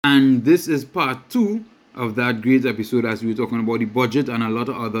And this is part 2 of that great episode as we were talking about the budget and a lot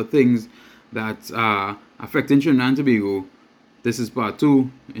of other things that are affecting Trinidad and Tobago. This is part 2.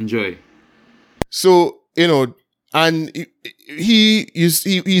 Enjoy. So, and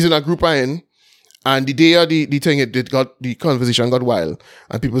he's in a group in, and the day of the thing, the conversation got wild,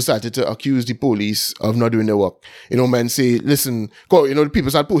 and people started to accuse the police of not doing their work. Men say, listen, the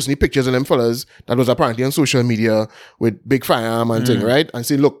people start posting the pictures of them fellas that was apparently on social media with big firearm and thing, right? And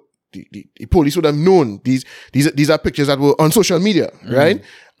say, look, the police would have known these are pictures that were on social media, right?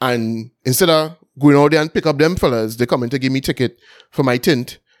 And instead of going out there and pick up them fellas, they come in to give me ticket for my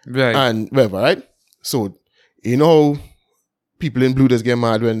tint, Right. and whatever, right? So, people in blue just get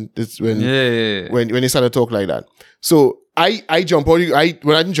mad when they start to talk like that. So I jump out. I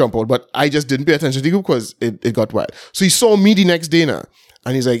didn't jump out, but I just didn't pay attention to the group because it got wild. So he saw me the next day now,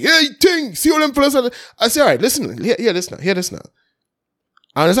 and he's like, "Hey, ting, see all them fellas." I said, "All right, listen, hear this now.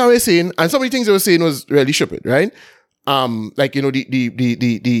 And that's how he's saying, and some of the things they were saying was really stupid, right? Like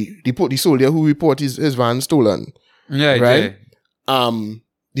the soldier who report his van stolen, right? Yeah.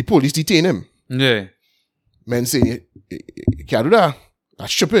 The police detain him. Yeah. Men say, you can't do that.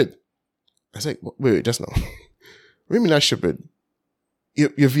 That's stupid. I was like, wait, just now. What do you mean that's stupid?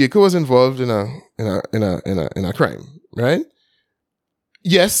 Your vehicle was involved in a crime, right?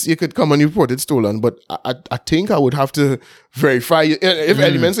 Yes, you could come and report it stolen, but I think I would have to verify. If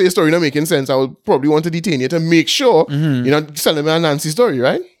elements of your story not making sense, I would probably want to detain you to make sure you're not telling me a Nancy story,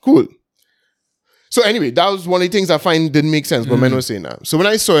 right? Cool. So anyway, that was one of the things I find didn't make sense, but men were saying that. So when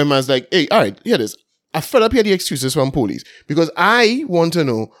I saw him, I was like, hey, all right, hear this. I fed up here the excuses from police because I want to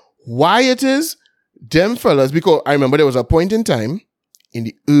know why it is them fellas, because I remember there was a point in time in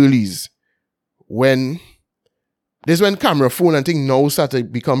the earlies when camera phone and thing now started to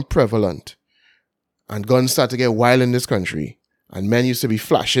become prevalent and guns started to get wild in this country. And men used to be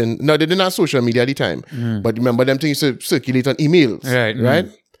flashing. No, they didn't have social media at the time. But remember them things used to circulate on emails. Right?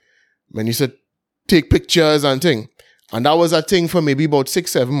 Men used to take pictures and thing. And that was a thing for maybe about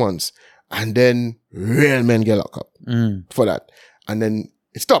 6-7 months. And then real men get locked up for that. And then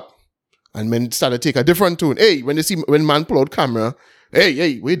it stopped. And men started to take a different tone. Hey, when man pull out camera,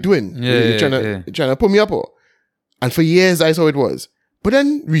 hey, what you doing? You trying to put me up or? And for years I saw it was. But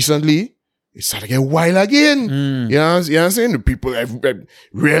then recently, it started to get wild again. You know what I'm saying? The people,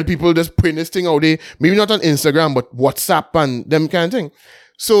 real people just putting this thing out there. Maybe not on Instagram, but WhatsApp and them kind of thing.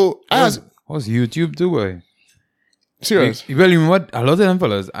 So I asked, what's YouTube do, boy? Serious? Well, you know what? A lot of them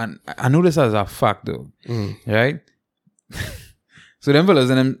fellas, and I know this as a fact though, right? So them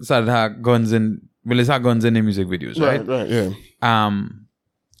fellas and them started to have guns in, well, they had guns in their music videos, right? Right, yeah.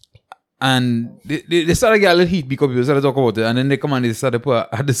 And they started to get a little heat because people started to talk about it, and then they come and they started to put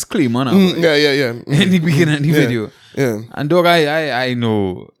a disclaimer now. Yeah. In the beginning of the video. Yeah. And dog, I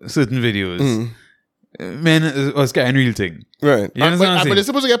know certain videos. Men was kind of real thing. Right. You understand what I'm but saying? they're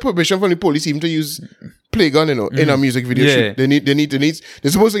supposed to get permission from the police even to use play gun, in a music video Yeah. shoot.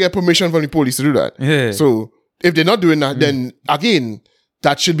 They're supposed to get permission from the police to do that. Yeah. So if they're not doing that, then again,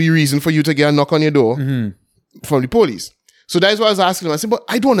 that should be reason for you to get a knock on your door from the police. So that's why I was asking him. I said, but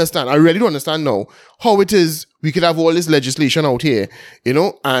I don't understand. I really don't understand now how it is we could have all this legislation out here,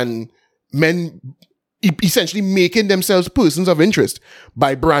 and men essentially making themselves persons of interest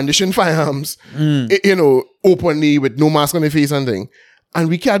by brandishing firearms, openly with no mask on their face and thing. And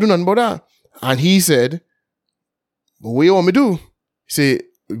we can't do nothing about that. And he said, but what you want me to do? He said,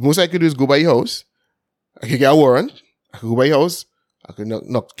 most I could do is go by your house. I could get a warrant. I could go by your house. I could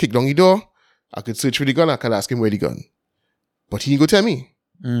kick down the door. I could search for the gun. I could ask him where the gun. But he ain't go tell me.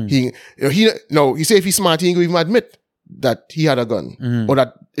 He said if he's smart, he ain't go even admit that he had a gun or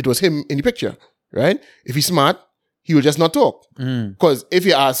that it was him in the picture, right? If he's smart, he will just not talk. Because if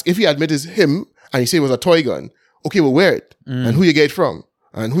he admit it's him and he say it was a toy gun, okay, well, wear it and who you get it from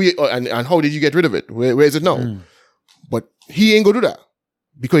and and how did you get rid of it? Where is it now? But he ain't go do that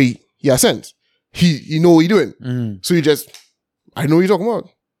because he has sense. He know what he doing. So I know what you're talking about.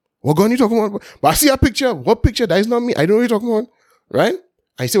 What gun you talking about? But I see a picture. What picture? That is not me. I know what you're talking about. Right?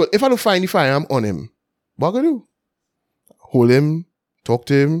 I say, well, if I don't find the firearm on him, what I gonna do? Hold him, talk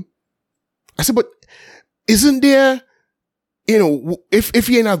to him. I said, but isn't there, if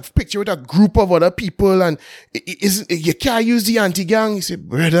you're in a picture with a group of other people and you can't use the anti-gang? He said,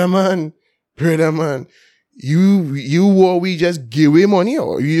 brother man, we just give away money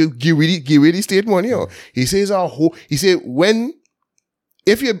or you give away the state money or he says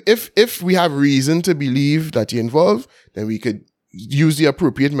if we have reason to believe that you're involved, then we could use the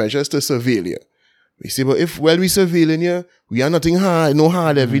appropriate measures to surveil you. We say, but if while we surveilling you, we have nothing hard, no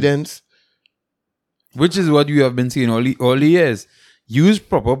hard evidence. Which is what you have been seeing all the years. use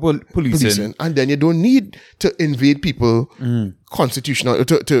proper policing. And then you don't need to invade people constitutional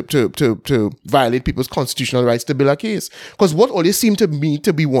to violate people's constitutional rights to build a case. Because what all they seem to me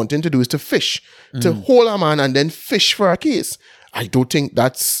to be wanting to do is to fish, to hold a man and then fish for a case. I don't think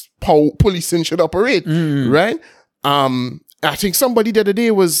that's how policing should operate, right? I think somebody the other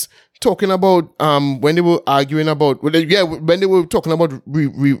day was talking about when they were arguing about when they were talking about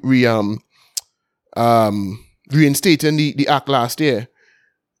reinstating the act last year.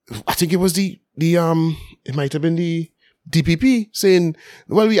 I think it was it might have been the DPP saying,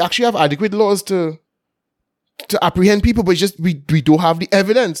 well, we actually have adequate laws to apprehend people, but it's just we don't have the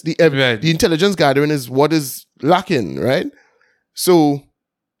evidence. The intelligence gathering is what is lacking, right? So,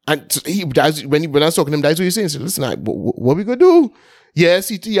 and when I was talking to him, that's what he's saying. He said, listen, what we gonna do? Yeah,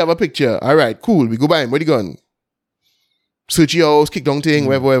 CT, you have a picture. All right, cool. We go by him. Where you going? Search your house, kick down thing,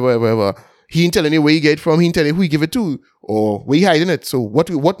 wherever. He ain't telling you where you get it from. He ain't telling you who you give it to or where you hiding it. So what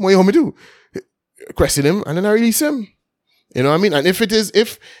more you want me to do? Question him and then I release him. You know what I mean? And if we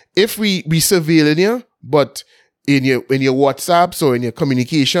surveilling you, but in your WhatsApps or in your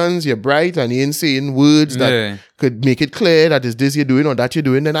communications, you're bright and you ain't saying words that could make it clear that is this you're doing or that you're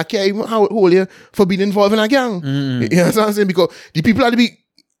doing, then I can't even hold you for being involved in a gang. You know what I'm saying? Because the people have to be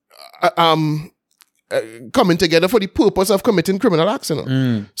coming together for the purpose of committing criminal acts, you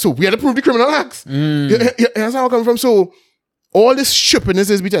know. So we had to prove the criminal acts. That's how I come from. So all this shippiness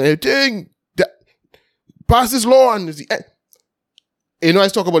is between everything that pass this law and you know, I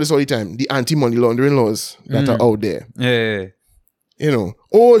talk about this all the time. The anti-money laundering laws that are out there. Yeah. You know,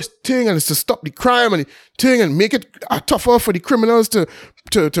 it's thing and it's to stop the crime and the thing and make it tougher for the criminals to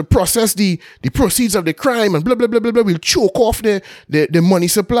process the proceeds of the crime and blah blah blah blah blah. We'll choke off the money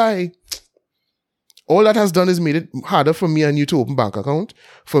supply. All that has done is made it harder for me and you to open bank account,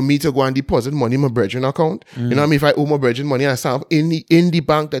 for me to go and deposit money in my brethren account. You know what I mean? If I owe my brethren money, I stamp in the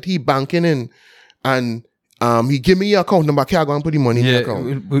bank that he banking in, and he give me your account number, I can't go and put the money in the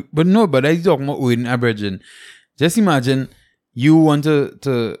account. But I talking about owing a brethren. Just imagine you want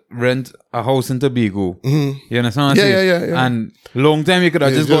to rent a house in Tobago. You understand what I'm saying? Yeah. And long time you could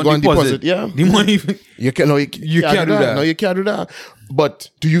have just gone and deposit. The money. You can't do that. No, you can't do that. But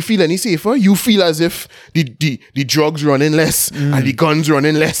do you feel any safer? You feel as if the drugs running less and the guns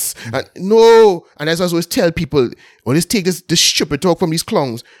running less. And no. And as I always tell people, always take this stupid talk from these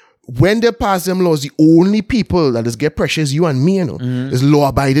clowns. When they pass them laws, the only people that just get pressure is you and me, you know. Is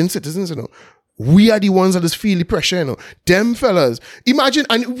law-abiding citizens, you know. We are the ones that just feel the pressure, you know. Them fellas. Imagine,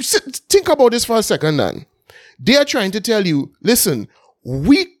 and think about this for a second, then. They are trying to tell you, listen,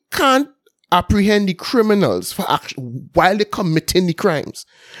 we can't apprehend the criminals for while they're committing the crimes.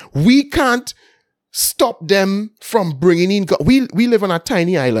 We can't stop them from bringing in. We live on a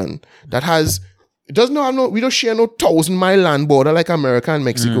tiny island that has. It doesn't have we don't share no 1,000-mile land border like America and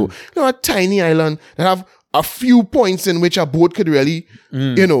Mexico. You know, a tiny island that have a few points in which a boat could really,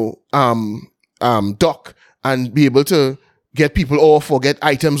 dock and be able to get people off or get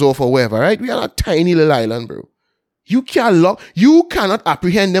items off or wherever, right? We are a tiny little island, bro. You cannot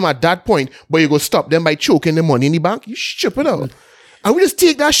apprehend them at that point, but you go stop them by choking the money in the bank. You ship it out. And we just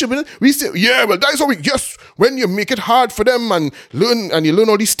take that ship and we say, yeah, well, that's how when you make it hard for them and you learn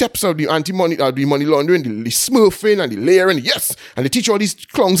all these steps of the anti-money, the money laundering, the smurfing and the layering, yes, and they teach all these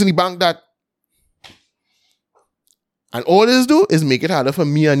clowns in the bank that. And all this do is make it harder for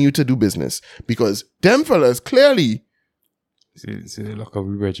me and you to do business. Because them fellas clearly. See, look how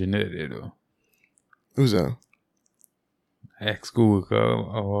we virgin there, you know. Who's that? Ex-coworker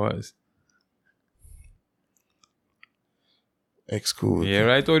or was. Ex-coworker. Yeah,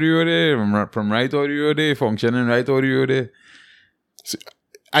 right audio there. From right audio there. Functioning right audio there. See,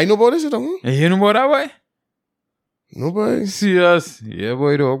 I know about this, don't you? You know about that, boy? No, boy. Serious? Yeah,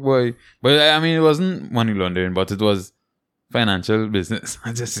 boy, dog, boy. But I mean, it wasn't money laundering, but it was financial business.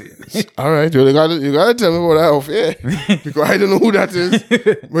 I just say. All right, you gotta tell me about that off air. Because I don't know who that is.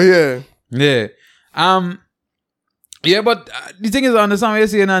 But yeah. Yeah. Yeah, but the thing is, I understand what you're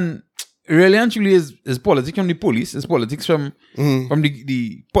saying, and really and truly is politics from the police, is politics from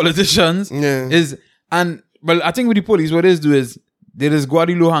the politicians. Yeah. Well, I think with the police, what they do is they just go at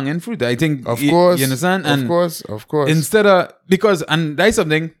the low hanging fruit. I think of course, you understand? And of course. Instead of and that's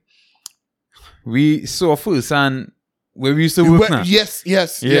something we saw firsthand where we used to work now. Yes.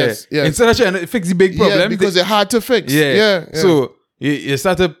 Instead of trying to fix the big problem. Because they're hard to fix. Yeah. So you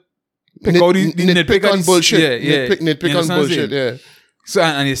start to pick out the nitpick on bullshit. Yeah. Nitpick on bullshit, yeah. So,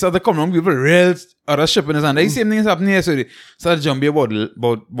 and you start to come along people real other shipping and the same thing is happening here. So they started jumping about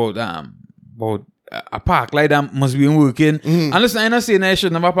a park light that must be working. And listen, I'm not saying I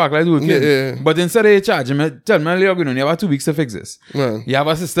shouldn't have a park light working. But instead of charging me, tell me, you have 2 weeks to fix this. Man. You have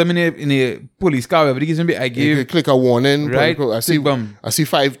a system in a police car, whatever it gives me, I give. You click a warning. Right. I see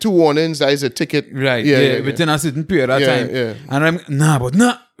 2 warnings. That is a ticket. Right. Yeah. Within a certain period of time. Yeah. And I'm, nah.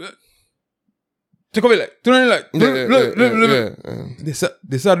 Take away light. Turn on the light.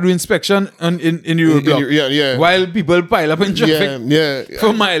 They start doing inspection in your block. Yeah. While people pile up in traffic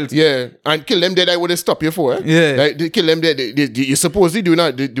for miles. Yeah. And kill them dead, I would have stopped you for. Yeah. Like, they kill them dead. You're supposedly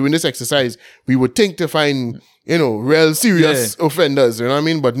doing this exercise. We would think to find, real serious offenders. You know what I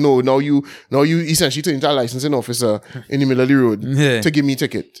mean? But no, now you essentially turn into a licensing officer in the middle of the road to give me a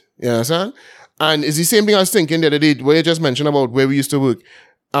ticket. You understand? And it's the same thing I was thinking the other day, where you just mentioned about where we used to work.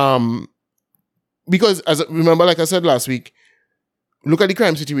 Because remember, like I said last week, look at the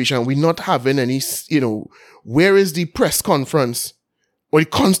crime situation. We're not having any, where is the press conference or the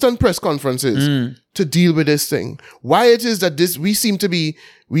constant press conferences to deal with this thing? Why it is that we seem to be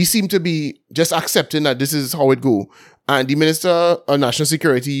just accepting that this is how it go. And the Minister of National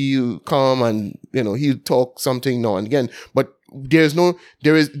Security will come and, he'll talk something now and again. But this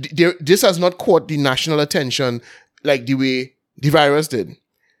has not caught the national attention like the way the virus did.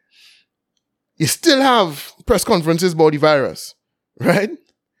 You still have press conferences about the virus, right?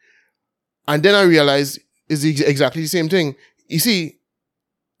 And then I realized it's exactly the same thing. You see,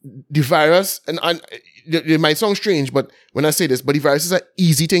 the virus, and it might sound strange, but when I say this, but the virus is an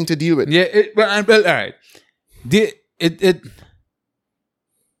easy thing to deal with. Yeah, well, all right.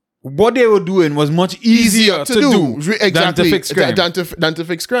 What they were doing was much easier to do than to fix crime. Than to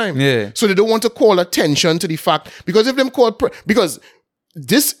fix crime. Yeah. So they don't want to call attention to the fact, because if them call, because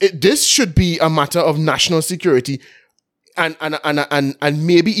this should be a matter of national security and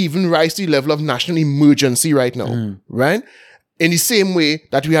maybe even rise to the level of national emergency right now, right? In the same way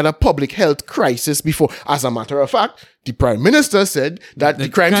that we had a public health crisis before. As a matter of fact, the Prime Minister said that the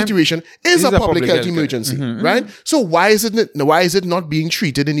crime situation is a public health emergency, right? So why is it not being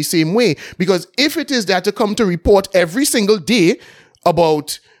treated in the same way? Because if it is there to come to report every single day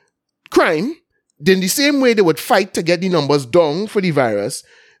about crime, then the same way they would fight to get the numbers down for the virus,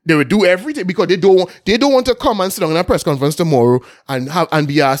 they would do everything, because they don't want to come and sit down in a press conference tomorrow and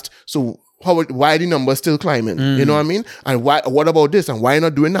be asked, so why are the numbers still climbing? You know what I mean? And what about this? And why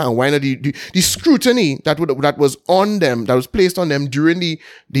not doing that? And why not the scrutiny that was on them, that was placed on them during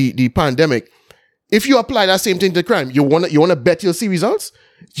the pandemic? If you apply that same thing to crime, you wanna bet you'll see results?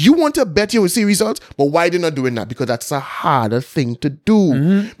 You want to bet you will see results, but why they're not doing that? Because that's a harder thing to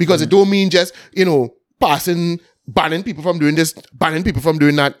do. Because it don't mean just, banning people from doing this, banning people from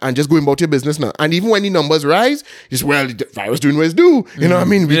doing that, and just going about your business now. And even when the numbers rise, it's, the virus doing what it's do. You know what I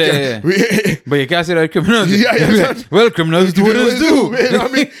mean? But you can't say that criminals. Well, criminals do what it's do. You know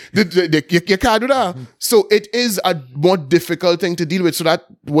what I mean? You can't do that. So it is a more difficult thing to deal with. So that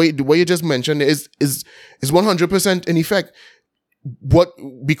way, the way you just mentioned is 100% in effect.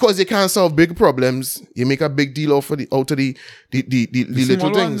 Because they can't solve big problems, you make a big deal out of the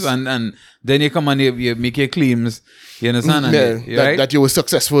little things, and then you come and you make your claims. You understand? Right? That you were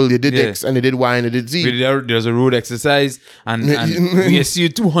successful, you did X and you did Y and you did Z. There's a road exercise, and we see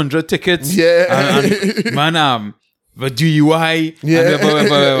 200 tickets. Yeah, man, but DUI.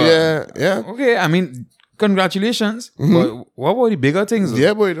 Yeah. Okay, I mean, congratulations. But what were the bigger things?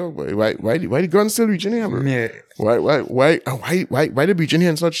 Yeah, boy. Why the guns still reaching here, bro? Yeah. Why the reaching here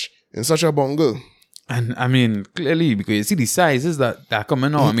in such a bungle? And I mean, clearly, because you see the sizes that are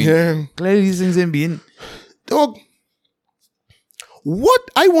coming out. I mean, clearly these things ain't being. Dog, what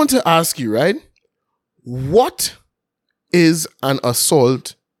I want to ask you, right? What is an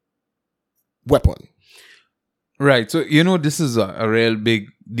assault weapon? Right. So, this is a real big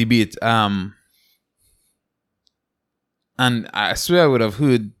debate. And I swear I would have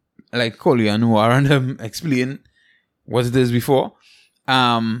heard, like, Coley and Noir and them explain what it is before.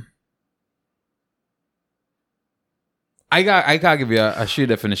 I can't give you a sheer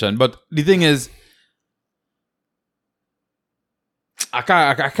definition, but the thing is, I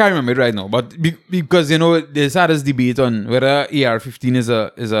can't remember it right now, but because there's had this debate on whether AR-15 is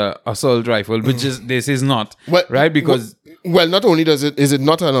a assault rifle, which this is not, right? Because not only is it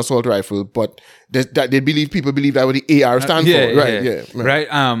not an assault rifle, but that people believe that what the AR stands for, right? Right.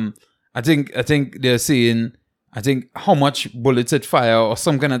 I think they're saying, how much bullets it fire, or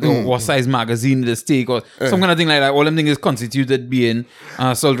some kind of thing, what size magazine it take, or some kind of thing like that. All them things is constituted being an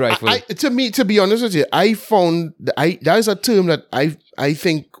assault rifle. To be honest with you, I found that is a term that I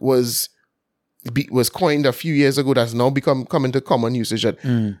think was coined a few years ago that's now come into common usage. That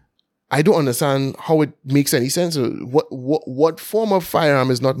I don't understand how it makes any sense. What form of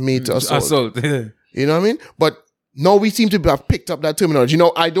firearm is not made to assault? You know what I mean? But now we seem to have picked up that terminology.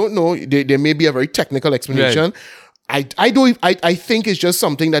 Now, I don't know. There may be a very technical explanation. Right. I think it's just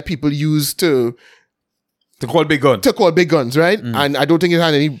something that people use to call big guns. To call big guns, right? And I don't think it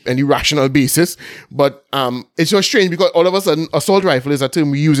had any rational basis. But it's just strange because all of a sudden, assault rifle is a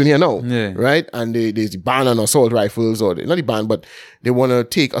term we use in here now, right? And there's the ban on assault rifles, or not the ban, but they want to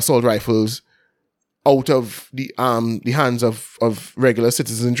take assault rifles out of the hands of regular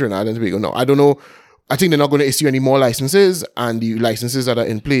citizens in Trinidad and Tobago. No, I don't know. I think they're not going to issue any more licenses, and the licenses that are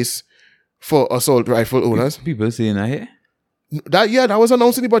in place for assault rifle owners. People saying that here. That was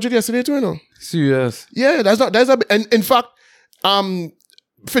announced in the budget yesterday too, you know. Serious? Yeah, and in fact,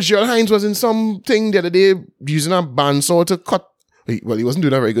 Fitzgerald Hines was in something the other day using a bandsaw to cut. Well, he wasn't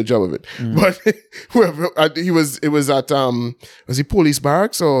doing a very good job of it, but whoever it was at was he police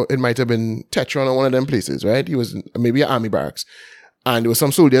barracks, or it might have been Tetron or one of them places, right? He was maybe an army barracks, and there was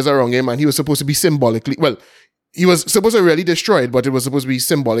some soldiers around him, and he was supposed to be he was supposed to really destroy it, but it was supposed to be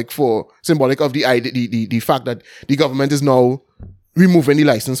symbolic of the fact that the government is now removing the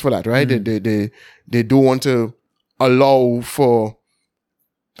license for that, right? They don't want to allow for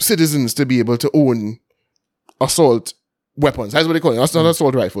citizens to be able to own assault weapons. That's what they call it. That's not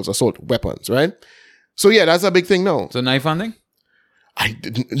assault rifles, assault weapons, right? So yeah, that's a big thing now. So knife hunting?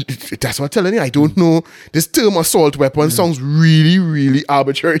 That's what I'm telling you. I don't know. This term assault weapon sounds really, really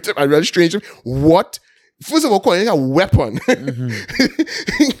arbitrary and really strange. What? First of all, calling it a weapon.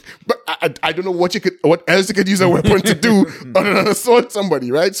 But I don't know what else you could use a weapon to do other than assault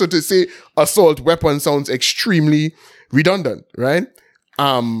somebody, right? So to say assault weapon sounds extremely redundant, right?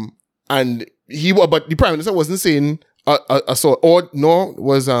 But the Prime Minister wasn't saying assault, or nor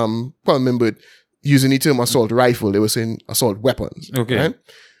was Parliament Member using the term assault rifle. They were saying assault weapons. Okay. Right?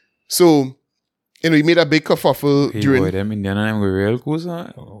 So, he made a big kerfuffle during. Boy, them Indian and them go real close,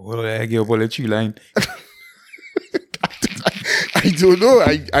 huh? What I give up all the tree line. I don't know.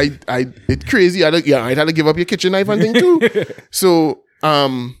 It's crazy. I'd had to give up your kitchen knife and thing too. So,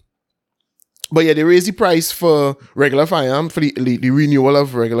 but yeah, they raised the price for regular firearms, for the renewal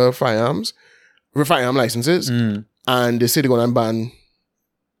of regular firearm licenses. And they said they're going to ban.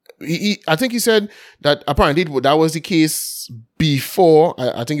 I think he said that apparently that was the case before.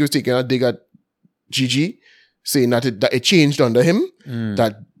 I think he was taking a dig at Gigi, saying that it changed under him,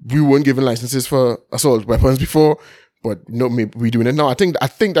 that we weren't given licenses for assault weapons before, but no, we're doing it now. I think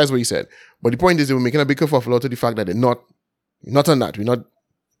that's what he said. But the point is, they were making a big kerfuffle out of the fact that they're not on that.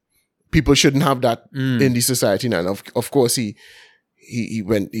 People shouldn't have that in the society now. And of course, he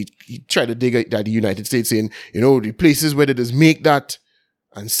tried to dig at the United States, saying, the places where they just make that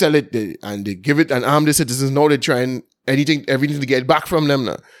and sell it, and they give it and arm the citizens. Now they're trying everything to get back from them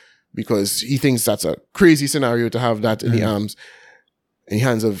now, because he thinks that's a crazy scenario to have that in the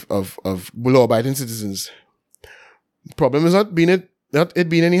hands of law-abiding citizens. The problem is not being in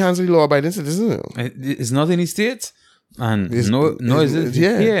the hands of the law-abiding citizens. It's not in the States. And is it?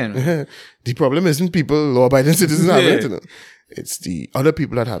 Yeah. The problem isn't people, law-abiding citizens have it. It's the other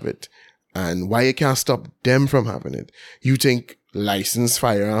people that have it. And why you can't stop them from having it. You think licensed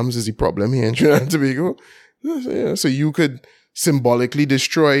firearms is the problem here in Trinidad and Tobago? Yeah. So you could symbolically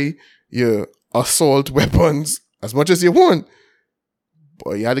destroy your assault weapons as much as you want.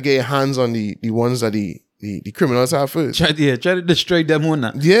 But you had to get your hands on the ones that the criminals have first. Try to destroy them one.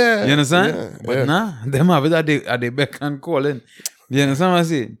 Yeah. You understand? Yeah, but nah, them have it at the beck and calling. You understand what I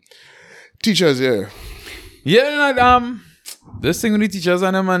say? Teachers, yeah. Yeah, this thing with the teachers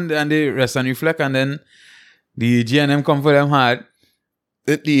and them and they rest and reflect, and then the AG and them come for them hard.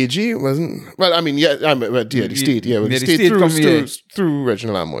 The AG wasn't, well, I mean, the state, the state through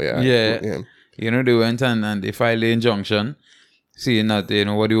Reginald Amo, yeah. They went and they filed the injunction saying that,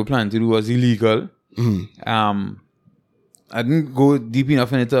 what they were planning to do was illegal. I didn't go deep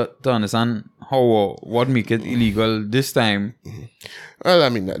enough in it to understand how or what make it illegal this time. Well, I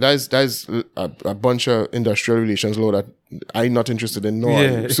mean, that's a bunch of industrial relations law that I'm not interested in.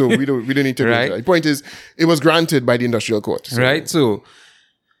 No, so we don't need to. Right. The point is, it was granted by the industrial court. So. Right. So,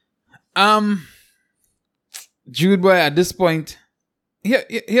 Jude boy, at this point, here,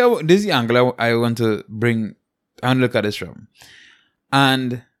 this is the angle I want to bring and look at this from,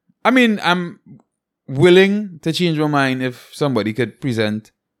 and I mean, I'm willing to change my mind if somebody could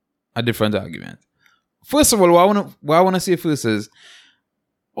present a different argument. First of all, what I want to say first is,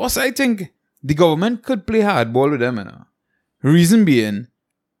 also I think the government could play hardball with them. Reason being,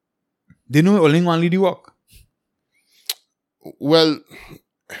 they know only one lead the work. Well,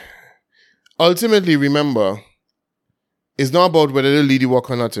 ultimately, remember, it's not about whether they lead the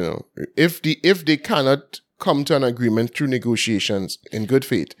work or not. If they cannot come to an agreement through negotiations in good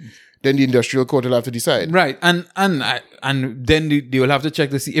faith, then the industrial court will have to decide. Right, and then they will have to check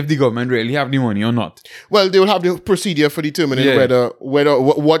to see if the government really have the money or not. Well, they will have the procedure for determining whether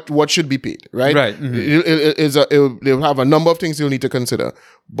what should be paid. Right. Right. Mm-hmm. They will have a number of things they'll need to consider,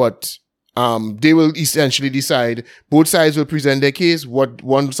 but they will essentially decide. Both sides will present their case, what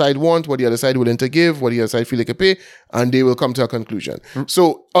one side wants, what the other side willing to give, what the other side feel they can pay, and they will come to a conclusion.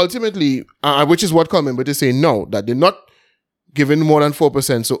 So ultimately, which is what Common But is saying now, that they're not giving more than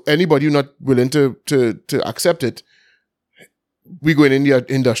 4%. So anybody who's not willing to accept it, we go in the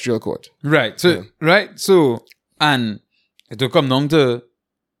industrial court. Right. So So and it will come down to,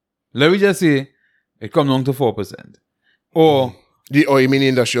 let me just say, it come down to 4%, or. You mean the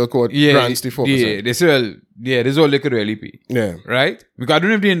industrial court grants the 4%? Yeah, they say, well, this is all they could really pay. Yeah. Right? Because I don't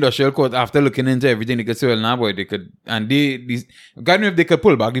know if the industrial court, after looking into everything, they could say, well, nah, boy, they could, and I don't know if they could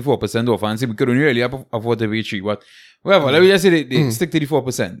pull back the 4% off and say, we could only really afford to pay 3%. But, whatever, let me just say they stick to the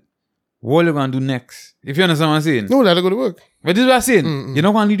 4%. What are you going to do next? If you understand what I'm saying? No, that'll go to work. But this is what I'm saying. You're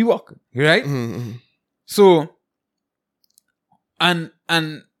not going to do the work. Right? So, and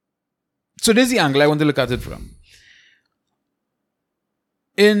so there's the angle I want to look at it from.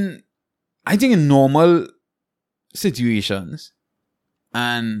 I think in normal situations,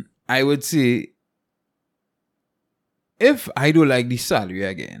 and I would say, if I don't like the salary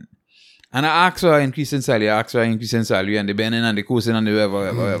again, and I ask for an increase in salary, and they bend in and they coasting and they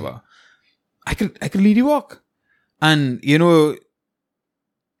whatever, I could lead the work. And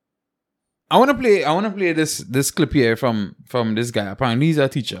I want to play this clip here from this guy. Apparently he's a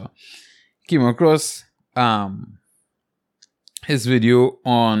teacher. Came across his video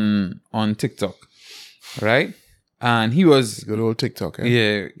on TikTok, right? And he was good old TikTok.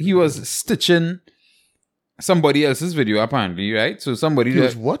 Yeah, he was stitching somebody else's video apparently, right? So somebody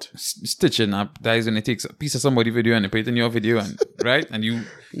was what? Stitching up. That is when it takes a piece of somebody's video and they put it in your video, and right, and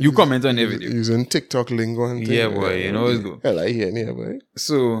you comment on their video using TikTok lingo and yeah, boy, it's good. Hell, I hear me, boy.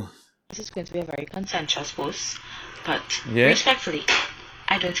 So this is going to be a very contentious post, but respectfully,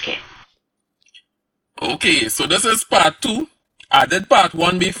 I don't care. Okay, so this is part 2. I did part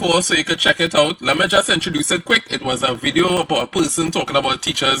 1 before, so you could check it out. Let me just introduce it quick. It was a video about a person talking about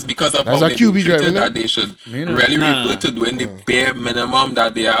teachers because of how they treated that they should really revert to doing the bare minimum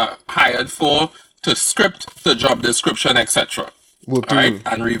that they are hired for, to script the job description, etc. Alright,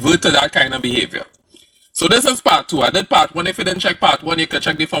 and revert to that kind of behavior. So this is part 2. I did part 1. If you didn't check part 1, you can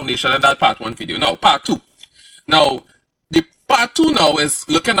check the foundation in that part 1 video. Now, part 2. Now, the part 2 now is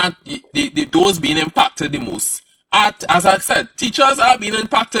looking at those being impacted the most. As I said, teachers are being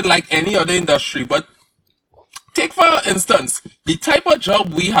impacted like any other industry, but take for instance, the type of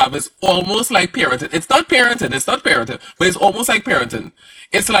job we have is almost like parenting. It's not parenting, but it's almost like parenting.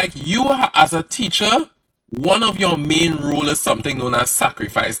 It's like you as a teacher, one of your main roles is something known as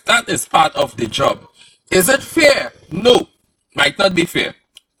sacrifice. That is part of the job. Is it fair? No, might not be fair,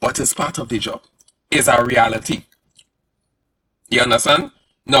 but it's part of the job. It's a reality. You understand?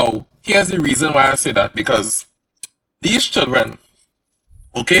 Now, here's the reason why I say that, because these children,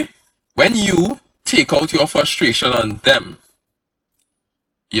 okay, when you take out your frustration on them,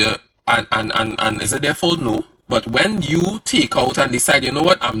 and is it their fault? No. But when you take out and decide, you know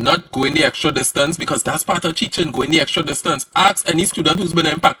what, I'm not going the extra distance, because that's part of teaching, going the extra distance. Ask any student who's been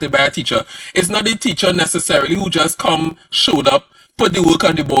impacted by a teacher. It's not the teacher necessarily who just showed up, put the work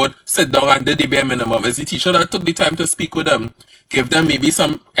on the board, sit down and did the bare minimum. It's the teacher that took the time to speak with them, give them maybe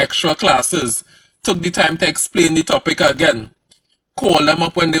some extra classes, took the time to explain the topic again, call them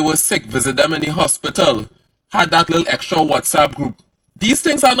up when they were sick, visit them in the hospital, had that little extra WhatsApp group. These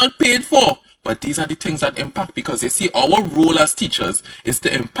things are not paid for, but these are the things that impact, because you see, our role as teachers is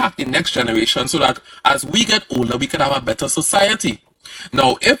to impact the next generation so that as we get older, we can have a better society.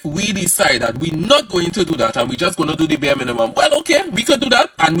 Now, if we decide that we're not going to do that and we're just going to do the bare minimum, well, okay, we could do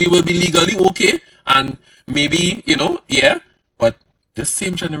that and we will be legally okay, and maybe, but the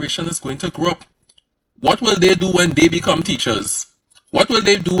same generation is going to grow up. What will they do when they become teachers? What will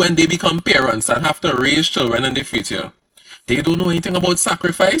they do when they become parents and have to raise children in the future? They don't know anything about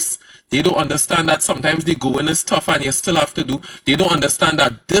sacrifice. They don't understand that sometimes the going is tough and you still have to do. They don't understand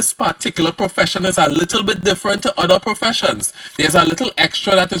that this particular profession is a little bit different to other professions. There's a little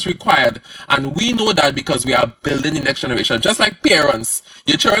extra that is required. And we know that because we are building the next generation. Just like parents.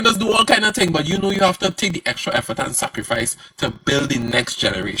 Your children does do all kind of things, but you know you have to take the extra effort and sacrifice to build the next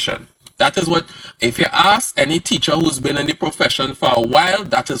generation. That is what, if you ask any teacher who's been in the profession for a while,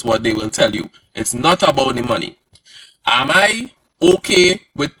 that is what they will tell you. It's not about the money. Am I okay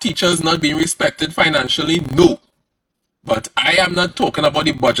with teachers not being respected financially? No. But I am not talking about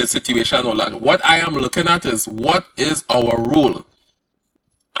the budget situation or that. What I am looking at is, what is our role?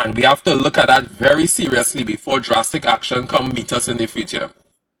 And we have to look at that very seriously before drastic action come meet us in the future.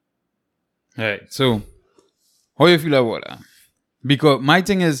 All right. So, how you feel about that? Because my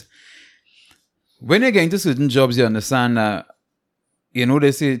thing is, when you're getting to certain jobs, you understand that,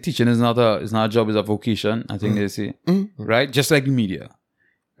 they say teaching is not a job, it's a vocation. I think they say, right? Just like the media,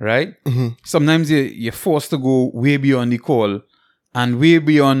 right? Sometimes you're forced to go way beyond the call and way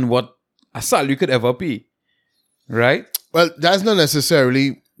beyond what a salary could ever pay, right? Well, that's not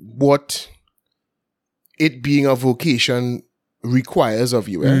necessarily what it being a vocation requires of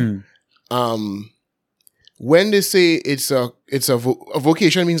you. When they say it's a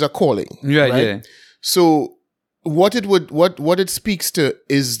vocation means a calling, right? Yeah. So what it speaks to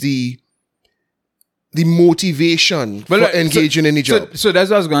is the motivation for engaging in the job. So that's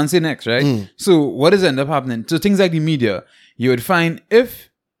what I was going to say next, right? So what does end up happening? So things like the media, you would find if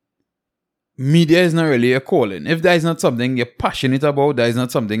media is not really a calling, if that is not something you're passionate about, that is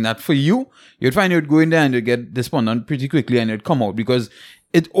not something that for you, you'd find you'd go in there and you'd get despondent pretty quickly and you'd come out, because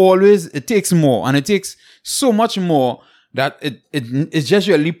it takes more, and it takes so much more that it's just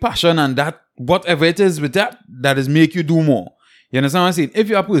really passion, and that whatever it is with that is make you do more. You understand what I'm saying? If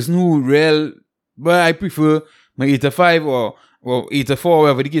you're a person who I prefer my 8 to 5 or 8 to 4,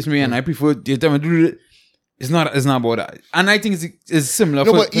 whatever the case may be, and I prefer to do it. It's not about that. And I think it's similar.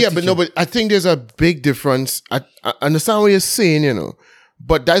 But I think there's a big difference. I understand what you're saying,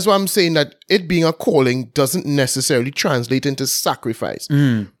 but that's why I'm saying that it being a calling doesn't necessarily translate into sacrifice.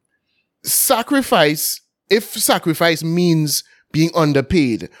 If sacrifice means being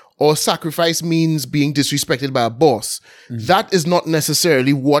underpaid, or sacrifice means being disrespected by a boss, that is not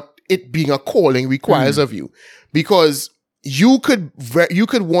necessarily what it being a calling requires of you. Because you could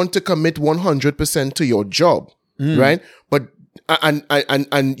want to commit 100% to your job, right? But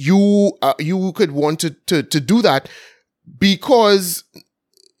and you could want to do that because,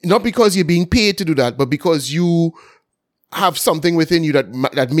 not because you're being paid to do that, but because you have something within you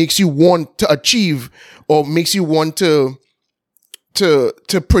that makes you want to achieve, or makes you want to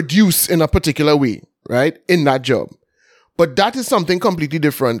produce in a particular way, right? In that job. But that is something completely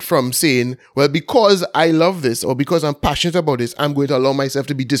different from saying, well, because I love this, or because I'm passionate about this, I'm going to allow myself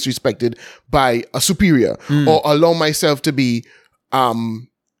to be disrespected by a superior, or allow myself to be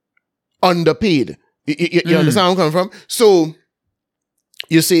underpaid. You understand where I'm coming from? So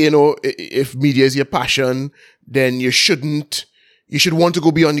you say, if media is your passion, then you should want to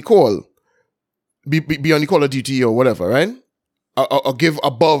go beyond the call, beyond the call of duty or whatever, right? Or give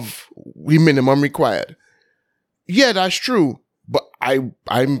above the minimum required. Yeah, that's true. But I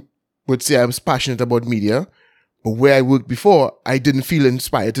would say I was passionate about media, but where I worked before, I didn't feel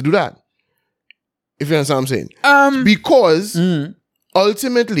inspired to do that. If you understand what I'm saying. Because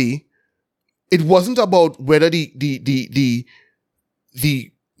ultimately, it wasn't about whether the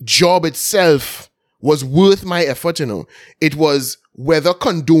job itself was worth my effort, It was whether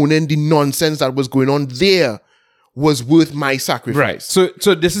condoning the nonsense that was going on there was worth my sacrifice. Right.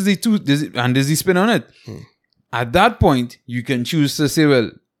 So this is there's the spin on it. At that point, you can choose to say,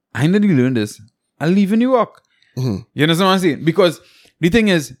 well, I need to learn this. I'll leave in New York. You understand what I'm saying? Because the thing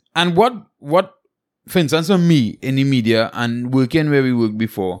is, and what, for instance, for me in the media and working where we worked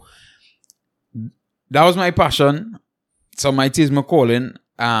before, that was my passion. Some might say it's my calling.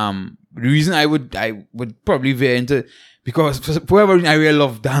 The reason I would probably veer into, because for whatever reason, I really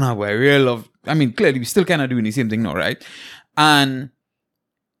love Dana, but clearly we still kind of doing the same thing now, right? And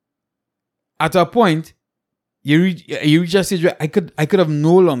at a point, you reach a stage where I could have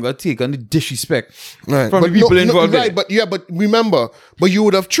no longer taken the disrespect from the people involved. Right, but remember, you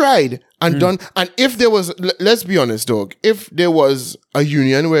would have tried and done. And if there was, let's be honest, dog, if there was a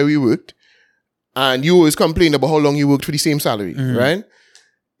union where we worked, and you always complained about how long you worked for the same salary, right?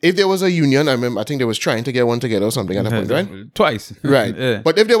 If there was a union, I think they was trying to get one together or something at that point, right? Twice. Right. Yeah.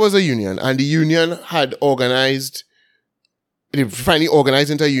 But if there was a union and the union had they finally organized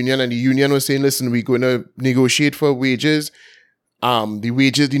into a union, and the union was saying, listen, we're going to negotiate for wages.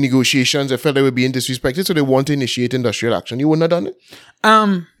 The negotiations, they felt they were being disrespected, so they want to initiate industrial action. You wouldn't have done it?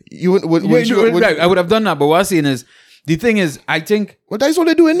 Right. I would have done that, but what I'm saying is, the thing is, I think... Well, that's what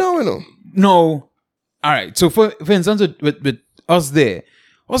they're doing now, No. All right. So, for instance, with us there,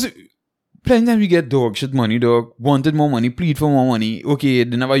 also, plenty of times we get dog shit money, wanted more money, plead for more money. Okay,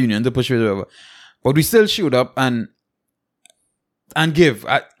 didn't have a union to push it, whatever. But we still showed up and gave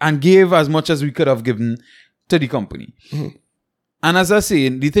as much as we could have given to the company. And as I say,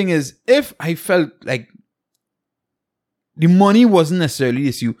 the thing is, if I felt like the money wasn't necessarily the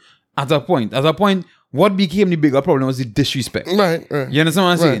issue at a point, what became the bigger problem was the disrespect. Right. You understand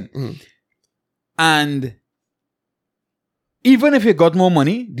what I'm saying? And even if you got more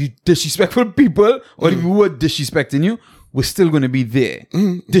money, the disrespectful people or the people who are disrespecting you, we're still going to be there.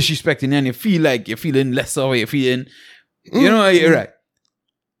 Disrespecting you, and you feel like you're feeling lesser or you're feeling, you know, you're right.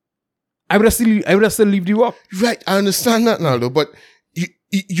 I would have still leave the work. Right, I understand that now, though, but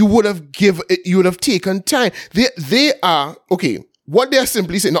you would have taken time. They are, okay, what they're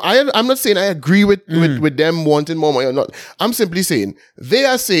simply saying, no, I'm not saying I agree with them wanting more money or not. I'm simply saying, they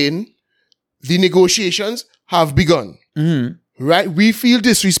are saying the negotiations have begun. Right? We feel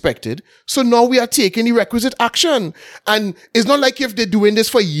disrespected. So now we are taking the requisite action. And it's not like if they're doing this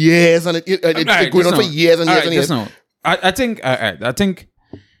for years and it's going on for years and years and years. I think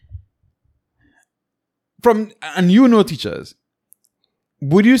from, and you know teachers,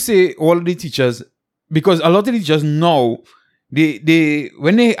 would you say all of the teachers, because a lot of the teachers now, they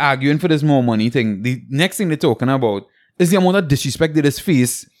when they arguing for this more money thing, the next thing they're talking about is the amount of disrespect that is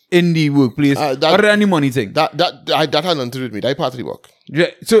faced in the workplace or any money thing. That had nothing to do with me. That part of the work. Yeah,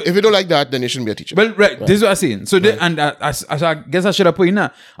 so if you don't like that, then you shouldn't be a teacher. Well, right. This is what I'm saying. So, and I guess I should have put in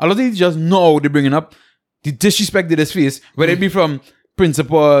that. A lot of teachers know they're bringing up the disrespect that is faced, whether it be from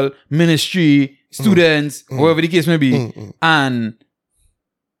principal, ministry, students, whatever the case may be. And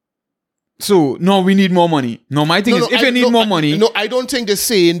so, no, we need more money. No, my thing is, if you need more money... No, I don't think they're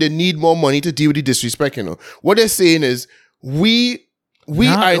saying they need more money to deal with the disrespect, you know. What they're saying is, we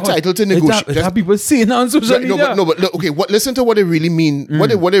are entitled to negotiate. It's how people say it on social media. But look, okay, listen to what they really mean. What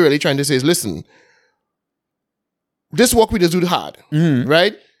they're really trying to say is, listen, this work we just do hard,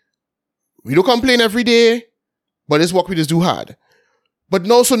 right? We don't complain every day, but this work we just do hard. But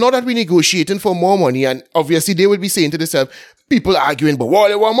now that we're negotiating for more money, and obviously they will be saying to themselves, people arguing, but what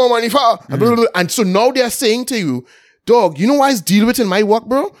they want more money for? And so now they're saying to you, dog, you know why it's deal with in my work,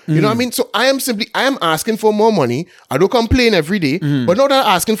 bro? You know what I mean? So I am asking for more money. I don't complain every day, but now that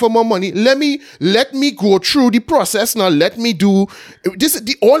I'm asking for more money, let me go through the process now. Let me do this.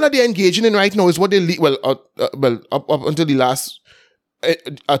 All that they're engaging in right now is what they up until the last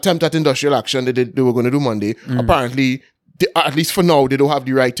attempt at industrial action that they were going to do Monday. Apparently, at least for now, they don't have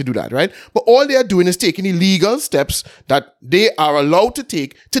the right to do that, right? But all they are doing is taking illegal steps that they are allowed to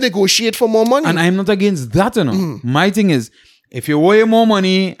take to negotiate for more money. And I'm not against that, you know. My thing is, if you owe more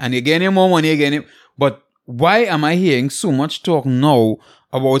money and you're getting more money, but why am I hearing so much talk now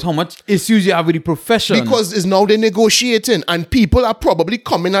about how much issues you have with the profession? Because it's now they're negotiating, and people are probably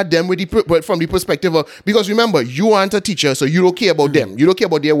coming at them from the perspective of, because remember, you aren't a teacher, so you don't care about them. You don't care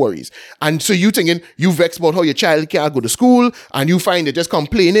about their worries. And so you thinking, you vex about how your child can't go to school, and you find they're just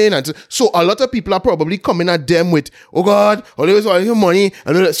complaining. And so a lot of people are probably coming at them with, oh God, always want your money.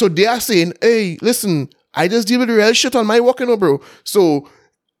 And so they are saying, hey, listen, I just deal with the real shit on my work, you know, bro. So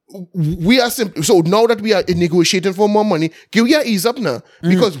we are so now that we are negotiating for more money, give your ease up now,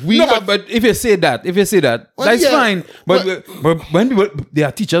 because but if you say that, well, that's fine. But when there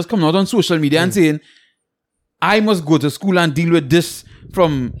are teachers coming out on social media and saying, I must go to school and deal with this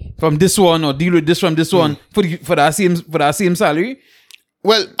from this one, or deal with this from this one for that same salary.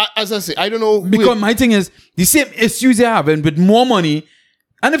 Well, as I say, I don't know, because my thing is the same issues you're having with more money,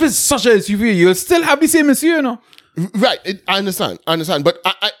 and if it's such an issue for you, you'll still have the same issue, you know. Right, I understand. But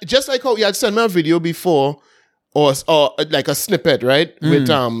I just like how you had sent me a video before, or like a snippet, right? With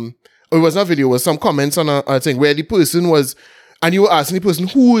it was not a video, it was some comments on a thing where the person was, and you were asking the person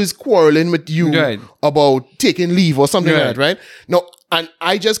who is quarreling with you about taking leave or something like that, right? Now, and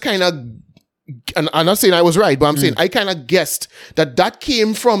I just kind of, and I'm not saying I was right, but I'm saying I kind of guessed that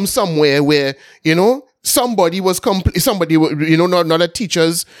came from somewhere where, you know, somebody was you know, not the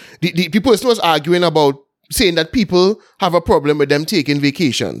teachers, the person was arguing about, saying that people have a problem with them taking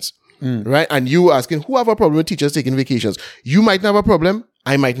vacations, right? And you asking, who have a problem with teachers taking vacations? You might have a problem,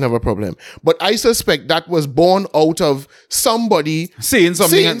 I might have a problem. But I suspect that was born out of somebody saying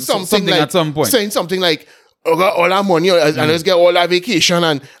something at some point. Saying something like, oh, got all our money, and let's get all our vacation,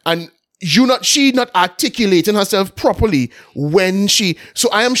 and she not articulating herself properly when she... So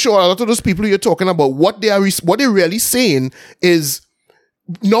I am sure a lot of those people you're talking about, what they're really saying is,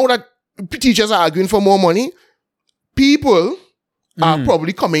 now that teachers are arguing for more money, people are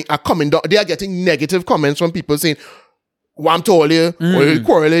probably coming down. They are getting negative comments from people saying, "Want to all you,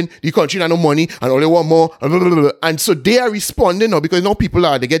 quarreling, the country not no money, and all they want more." And, blah, blah, blah. And so they are responding now, because now people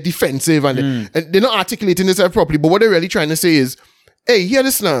they get defensive, and they're not articulating themselves properly. But what they're really trying to say is, hey, hear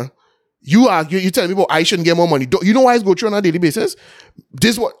this now. You argue, you tell me, but I shouldn't get more money. You know why I go through on a daily basis?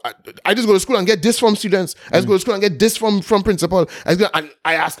 This what I just go to school and get this from students. I just go to school and get this from principal.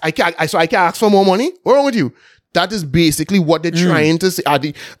 I can't ask for more money. What's wrong with you? That is basically what they're trying to say.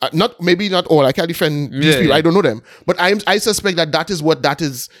 Maybe not all. I can't defend these people. I don't know them, but I suspect that is what that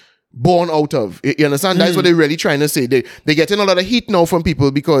is born out of. You understand? That's what they're really trying to say. They're getting a lot of heat now from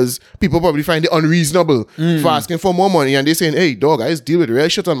people because people probably find it unreasonable for asking for more money, and they're saying, hey, dog, I just deal with real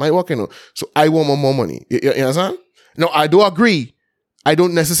shit on my work, so I want more money. You understand? No, I do agree. I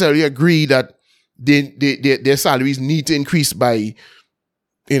don't necessarily agree that their salaries need to increase by,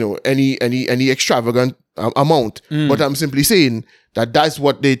 any extravagant amount. But I'm simply saying that that's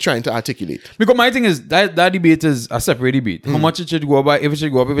what they're trying to articulate. Because my thing is that debate is a separate debate. How much it should go up, by, if it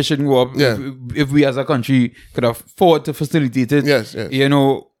should go up, if it shouldn't go up, if we as a country could afford to facilitate it. Yes.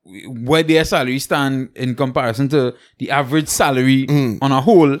 Where their salaries stand in comparison to the average salary on a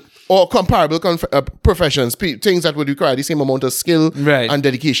whole. Or comparable professions, things that would require the same amount of skill and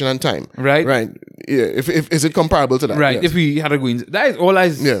dedication and time. Right. Yeah. If is it comparable to that? Right. Yes. If we had a go into that, is all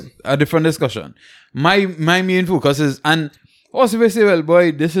a different discussion. My main focus is, and also if they say, well,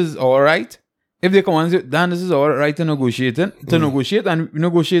 boy, this is all right. If they come and say, Dan, this is all right to negotiate and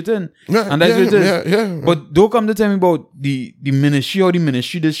negotiating. Yeah, and that's what it is. Yeah. But don't come to tell me about the ministry or the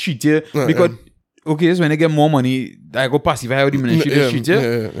ministry this shit here. Because okay, so when they get more money, I go pacify how the ministry this shit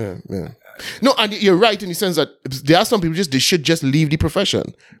here. Yeah. No, and you're right in the sense that there are some people they should just leave the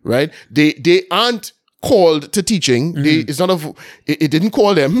profession, right? They aren't called to teaching. It didn't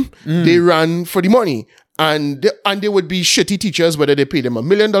call them. They ran for the money. And they would be shitty teachers, whether they pay them $1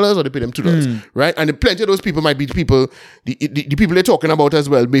 million or they pay them $2, right? And plenty of those people might be the people they're talking about as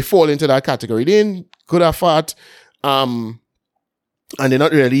well may fall into that category. They ain't good at fat, and they're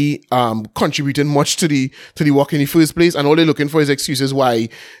not really contributing much to the work in the first place. And all they're looking for is excuses why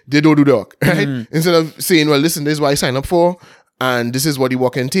they don't do the work, right? Instead of saying, well, listen, this is what I signed up for. And this is what the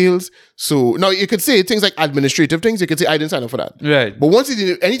work entails. So now you could say things like administrative things. You could say, I didn't sign up for that. Right. But once you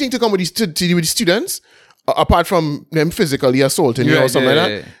did anything to come with to do with the students, apart from them physically assaulting you or something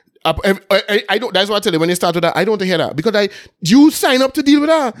like that, I don't. That's what I tell you when you start with that. I don't want to hear that because you sign up to deal with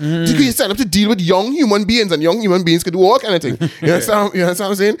that. You sign up to deal with young human beings, and young human beings can do all kind of thing. You understand what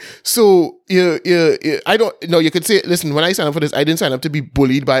I'm saying? So I don't. No, you could say, listen, when I signed up for this, I didn't sign up to be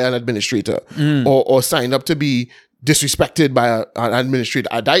bullied by an administrator or signed up to be disrespected by an administrator.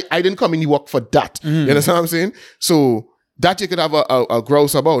 I didn't come in the work for that. You understand what I'm saying? So that you could have a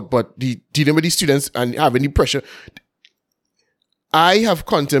grouse about, but dealing with these students and having the pressure. I have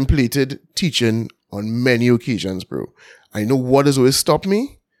contemplated teaching on many occasions, bro. I know what has always stopped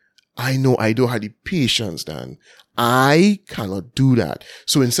me. I know I don't have the patience, Dan. I cannot do that.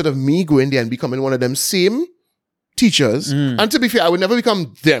 So instead of me going there and becoming one of them same teachers, and to be fair, I would never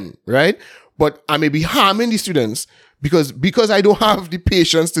become them, right? But I may be harming the students because I don't have the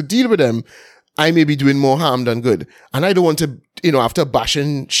patience to deal with them. I may be doing more harm than good. And I don't want to, after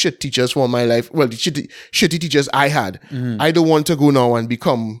bashing shit teachers for my life, well, the shitty teachers I had, I don't want to go now and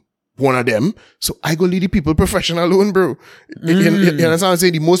become one of them. So I go lead the people profession alone, bro. You understand what I'm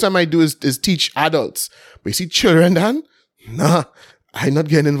saying? The most time I do is teach adults. But you see children, Dan? Nah. I'm not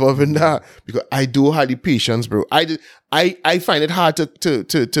getting involved in that because I do have the patience, bro. I find it hard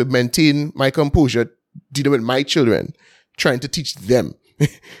to maintain my composure dealing with my children, trying to teach them.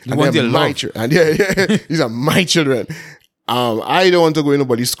 And they're my children. And these are my children. I don't want to go in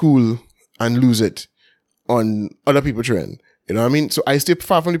nobody's school and lose it on other people's children. You know what I mean? So I stay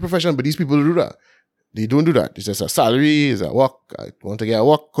far from the profession, but these people do that. They don't do that. It's just a salary, it's a work. I want to get a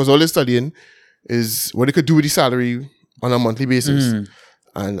work because all they're studying is what they could do with the salary on a monthly basis.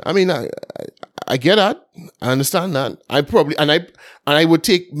 And I mean, I get that. I understand that. I would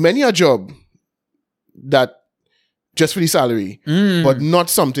take many a job that just for the salary, but not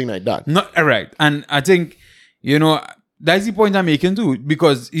something like that. Not right. And I think, that's the point I'm making too,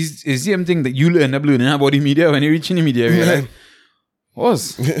 because it's the same thing that you'll end up learning about the media when you reach in the media. You're like,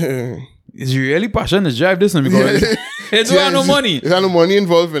 is you really passionate to drive this one because it's no money. There's no money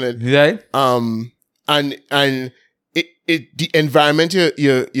involved in it. Right. And the environment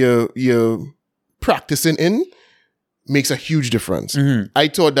you're practicing in makes a huge difference. I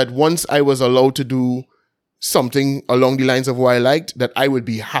thought that once I was allowed to do something along the lines of what I liked, that I would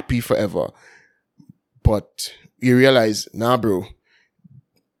be happy forever. But you realize, nah, bro,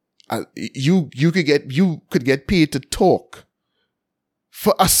 you could get paid to talk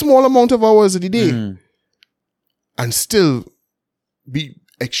for a small amount of hours a day and still be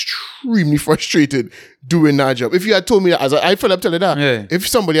extremely frustrated doing that job. If you had told me that, as I felt up telling that, if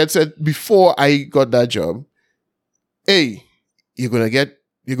somebody had said before I got that job, hey, you're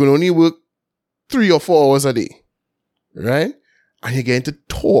gonna only work 3 or 4 hours a day, right? And you're getting to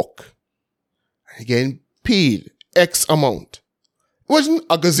talk. And you're getting paid X amount. It wasn't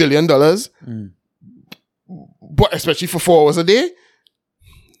 $1 gazillion, but especially for 4 hours a day.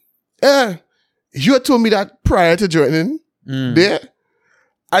 You had told me that prior to joining there,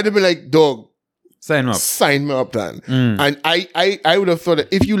 I'd have been like, dog, sign me up then. And I would have thought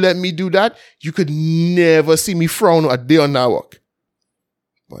that if you let me do that, you could never see me frown a day on that work.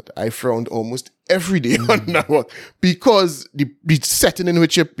 But I frowned almost every day on that work because the setting in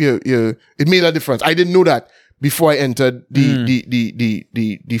which you it made a difference. I didn't know that before I entered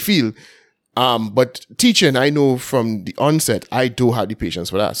the field. But teaching, I know from the onset, I do have the patience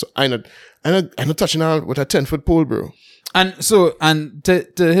for that. So I'm not touching out with a 10-foot pole, bro. And so, to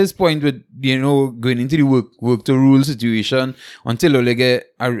his point with, going into the work to rule situation until you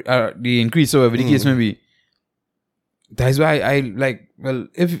get the increase or whatever the case may be. That's why I like, well,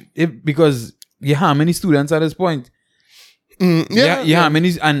 if because you have many students at this point. Yeah,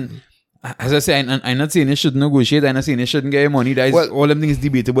 many, and as I say, I'm not saying you shouldn't negotiate, I'm not saying you shouldn't get your money. That is, all them things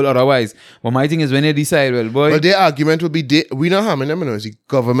debatable otherwise. But my thing is when they decide, well, boy. But their argument would be, we're not harming them, it's the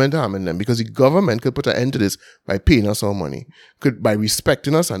government harming them. Because the government could put an end to this by paying us our money. By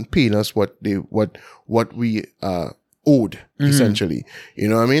respecting us and paying us what we owed, essentially. You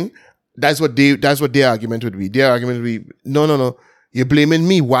know what I mean? That's what their argument would be. Their argument would be, no. You're blaming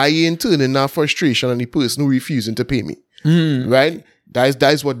me. Why you ain't turning that frustration on the person who refusing to pay me? Right?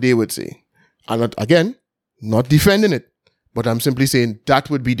 That's what they would say. And again, not defending it, but I'm simply saying that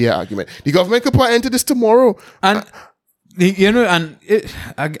would be their argument. The government could put an end to this tomorrow. And,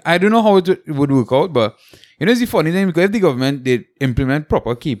 I don't know how it would work out, but, it's the funny thing, because if the government, they implement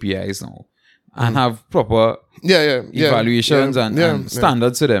proper KPIs now, and have proper evaluations and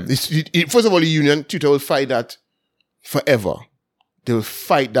standards to them. First of all, the union tutor will fight that forever. They will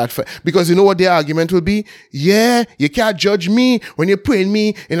fight that because you know what their argument will be? Yeah, you can't judge me when you're putting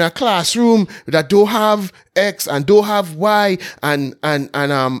me in a classroom that don't have X and don't have Y and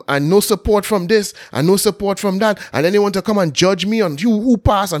no support from this and no support from that. And then they want to come and judge me on who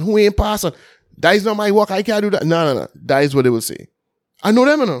pass and who ain't pass. That is not my work. I can't do that. No. That is what they will say. I know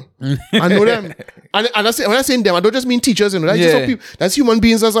them, I know them. And when I say them, I don't just mean teachers, That's just how people, that's human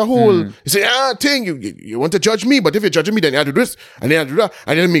beings as a whole. You say, you want to judge me, but if you're judging me, then you have to do this, and then you have to do that,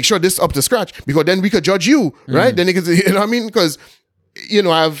 and then make sure this up to scratch, because then we could judge you, right? Then you can say, you know what I mean? Because,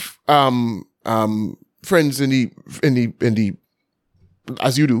 I have, friends in the,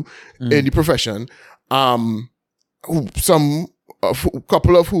 as you do, in the profession,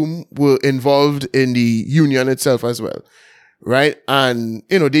 couple of whom were involved in the union itself as well. Right? And,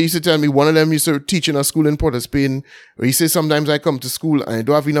 they used to tell me, one of them used to teach in a school in Port of Spain, where he says, sometimes I come to school and I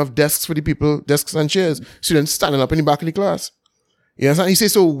don't have enough desks for the people, desks and chairs, students standing up in the back of the class. You understand? He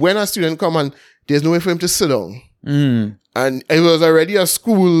says, so when a student come and there's no way for him to sit down, and it was already a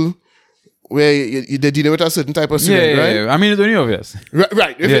school where they're dealing with a certain type of student, right? Yeah. I mean, it's only obvious.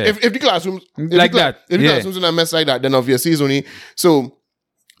 Right. If the classroom's like that. If the classroom's in a mess like that, then obviously it's only, so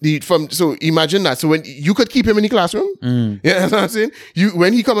imagine that. So when you could keep him in the classroom, that's what I'm saying.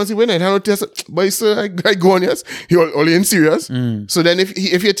 When he come and say, when I have no test, but sir, I go on, yes, he only in serious. So then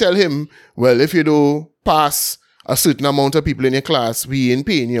if you tell him, well, if you don't pass a certain amount of people in your class, we ain't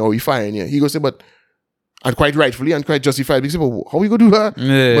paying you or we fine you. He goes say, but, and quite rightfully and quite justifiably, say, but how we go do that?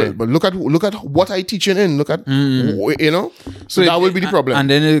 Yeah. But look at what I teaching in. Look at, So that will be the problem. And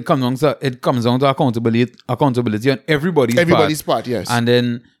then it comes down to accountability on everybody's part. Yes. And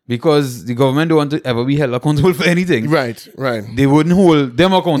then, because the government don't want to ever be held accountable for anything. Right. They wouldn't hold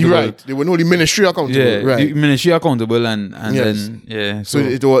them accountable. Right. They wouldn't hold the ministry accountable. Yeah, right. The ministry accountable and yes. then, So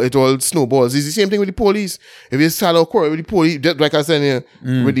it all snowballs. It's the same thing with the police. If you start a quarrel with the police, like I said here,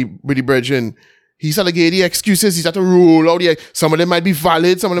 with the brethren, he started getting the excuses. He started to roll out some of them might be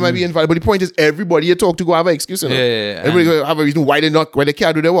valid, some of them might be invalid. But the point is, everybody you talk to go have an excuse. Everybody go have a reason why they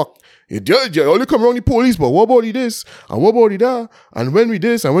can't do their work. You only come around the police, but what about this? And what about that? And when we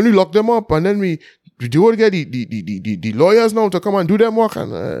this, and when we lock them up, and then we do all get the lawyers now to come and do their work.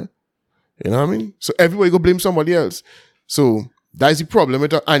 And you know what I mean? So everybody go blame somebody else. So that's the problem.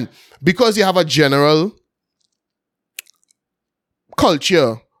 And because you have a general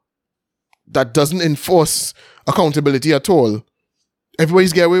culture that doesn't enforce accountability at all,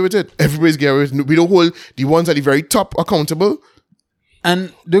 everybody's get away with it. We don't hold the ones at the very top accountable.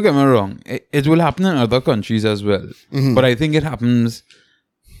 And don't get me wrong, it will happen in other countries as well. But I think it happens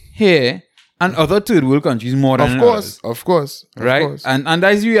here and other third world countries more than others. Of course. Right? And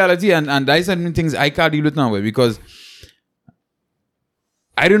that's the reality, and that's certain things I can't deal with now, because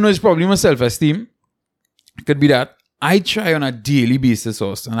I don't know, it's probably my self-esteem. It could be that. I try on a daily basis,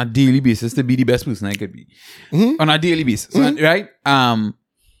 to be the best person I could be. On a daily basis, right?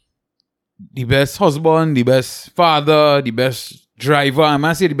 The best husband, the best father, the best driver. I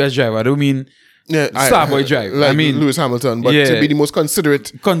might say the best driver. I don't mean Starboy driver. Like I mean Lewis Hamilton, but to be the most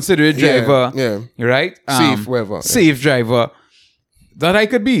considerate driver. Right? Safe, whatever. Safe driver. that I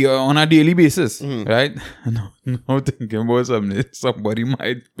could be on a daily basis, right? Now thinking about something, somebody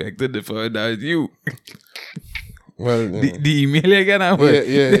might beg to differ. That's you. Well, the email again.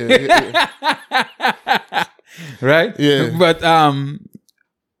 Yeah. Right? Yeah. But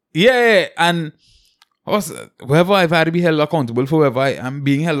and whoever I've had to be held accountable for, whoever I'm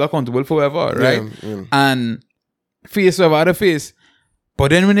being held accountable for, whoever, right? Yeah. And face whoever the face. But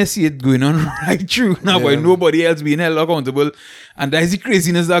then when I see it going on right through now, by nobody else being held accountable, and that's the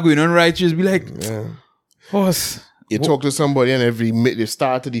craziness that going on right through, be like, you talk to somebody and they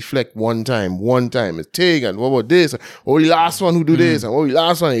start to deflect one time, it's take, and what about this? Oh, the last one who do this, and oh, the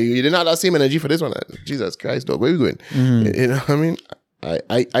last one, you didn't have that same energy for this one. Jesus Christ, dog, where are you going? You know what I mean?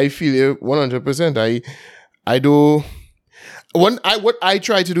 I feel you 100%. What I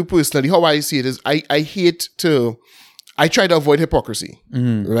try to do personally, how I see it is I try to avoid hypocrisy,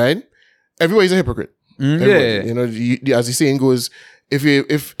 right? Everybody's a hypocrite. Yeah. You know, as the saying goes, if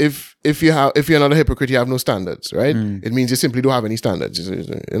you're not a hypocrite, you have no standards, right? It means you simply don't have any standards,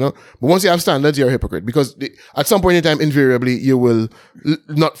 you know. But once you have standards, you're a hypocrite because at some point in time, invariably, you will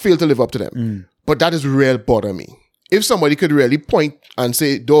not fail to live up to them. But that is real bother me. If somebody could really point and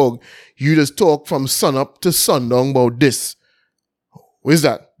say, dog, you just talk from sun up to sundown about this. What is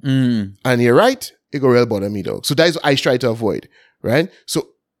that? And you're right, it go real bother me, dog. So that is what I try to avoid, right? So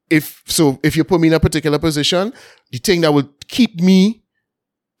if you put me in a particular position, the thing that would keep me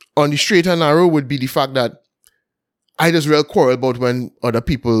on the straight and narrow would be the fact that I just real quarrel about when other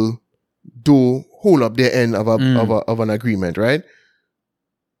people do hold up their end of an agreement, right?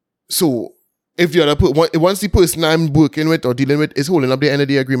 So if the other once the person I'm working with or dealing with is holding up the end of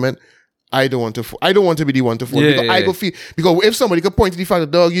the agreement, I don't want to be the one to fall. Yeah, because I go feel, because if somebody could point to the fact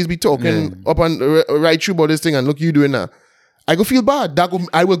that dog, you be talking up and right through about this thing and look you doing that, I go feel bad.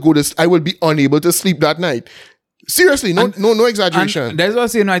 I will be unable to sleep that night. Seriously, no exaggeration. And that's what I'm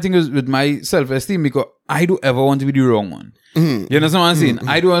saying. I think it was with my self-esteem, because I don't ever want to be the wrong one. You understand what I'm saying?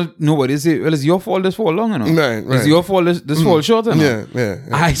 I don't want nobody to say, well, it's your fault this fall long, you know. Right. It's your fault this fall short, you know. Yeah.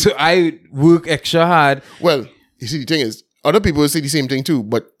 I work extra hard. Well, you see, the thing is, other people say the same thing too,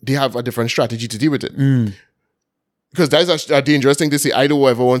 but they have a different strategy to deal with it. Because that's a dangerous thing to say, I don't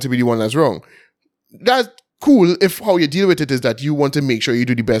ever want to be the one that's wrong. That's cool if how you deal with it is that you want to make sure you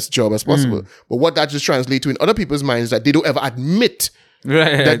do the best job as possible. But what that just translates to in other people's minds is that they don't ever admit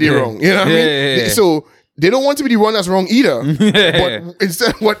that they're wrong. You know what I mean? Yeah. So they don't want to be the one that's wrong either. But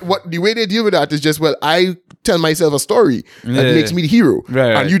instead, what the way they deal with that is just, well, I tell myself a story that makes me the hero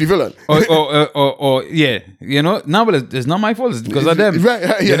and you the villain. or you know, no, but it's not my fault. It's because of them.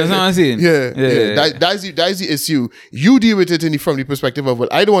 Right. You know what I'm saying? Yeah. That's the issue. You deal with it from the perspective of, well,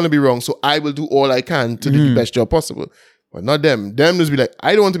 I don't want to be wrong, so I will do all I can to do the best job possible. But not them. Them just be like,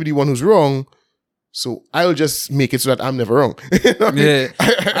 I don't want to be the one who's wrong, so I'll just make it so that I'm never wrong. You know what I mean?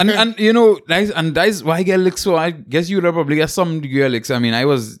 and you know, that's why I get licks. So I guess you probably get some degree of licks. I mean, I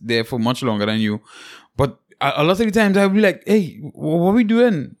was there for much longer than you, but a lot of the times I'll be like, hey, what are we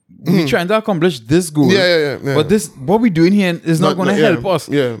doing? We're trying to accomplish this goal. Yeah. But what we're doing here is not going to help us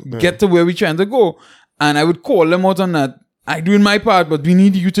get to where we're trying to go. And I would call them out on that. I'm doing my part, but we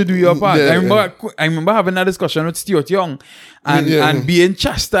need you to do your part. I remember having that discussion with Stuart Young and being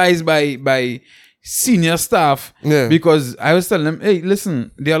chastised by senior staff because I was telling them, hey, listen,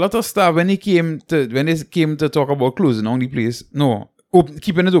 there are a lot of staff when they came to talk about closing down the place,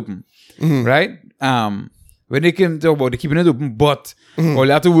 keeping it open, right? When they came to talk about keeping it open, but all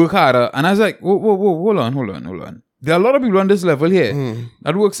you have to work harder. And I was like, whoa, hold on. There are a lot of people on this level here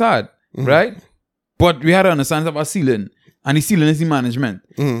that works hard, right? But we had to understand about ceiling. And the ceiling is the management.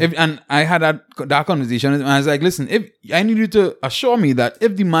 And I had that conversation and I was like, listen, if I need you to assure me that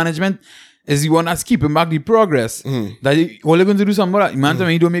if the management is the one that's keeping back the progress, that all you're going to do something about that. Man,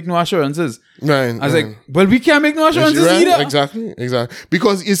 you don't make no assurances. Right. I was like, well, we can't make no assurances either. Exactly.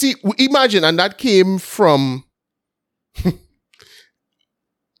 Because you see, imagine, and that came from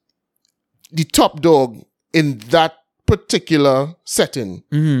the top dog in that particular setting,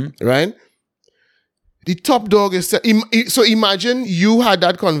 right? The top dog is... So imagine you had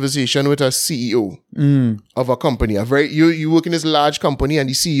that conversation with a CEO of a company. You work in this large company and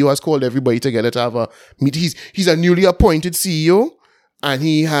the CEO has called everybody together to have a meeting. He's a newly appointed CEO and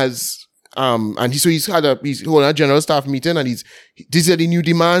he has... he's holding a general staff meeting and these are the new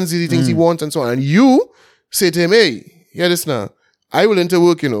demands, these are the things he wants and so on. And you say to him, hey, hear this now. I willing to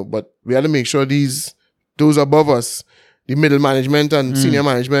work, but we have to make sure those above us, the middle management and senior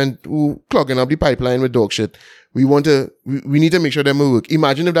management who clogging up the pipeline with dog shit, We need to make sure them will work.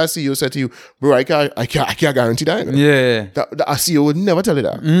 Imagine if that CEO said to you, bro, I can't guarantee that. You know? Yeah. That a CEO would never tell you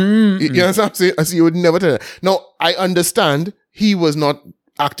that. You understand what I'm saying? A CEO would never tell you that. Now, I understand he was not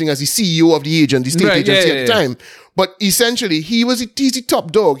acting as the CEO of the state agency at the time. But essentially, he's the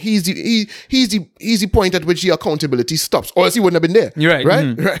top dog. He's the point at which the accountability stops. Or else he wouldn't have been there. Right. Right?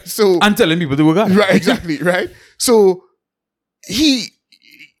 Mm-hmm. Right. So and telling people to work hard. Right, exactly. Right. So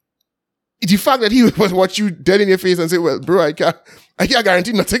the fact that he was watch you dead in your face and say, well, bro, I can't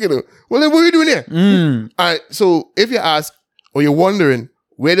guarantee nothing, you know. Well, then what are you doing here? All right, so if you ask, or you're wondering,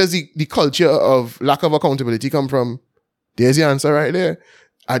 where does the culture of lack of accountability come from? There's the answer right there.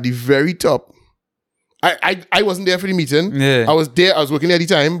 At the very top. I wasn't there for the meeting. Yeah. I was there, I was working there at the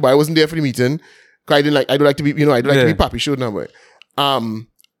time, but I wasn't there for the meeting. Because I don't like to be, I don't like to be pappy showed now, boy.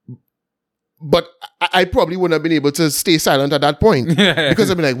 But I probably wouldn't have been able to stay silent at that point. Because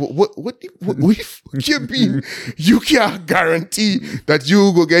I'd be like, what you mean? You can't guarantee that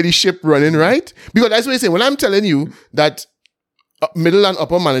you go get the ship running, right? Because that's what I say. When I'm telling you that middle and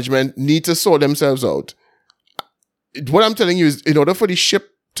upper management need to sort themselves out, what I'm telling you is, in order for the ship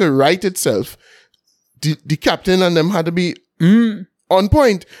to right itself, the captain and them had to be on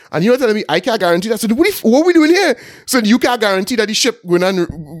point. And you're telling me I can't guarantee that. So what are we doing here? So you can't guarantee that the ship going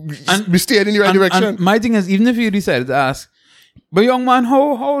and be steered in the right direction. And my thing is, even if you decided to ask, but young man,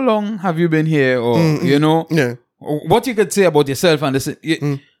 how long have you been here? Or, what you could say about yourself and this.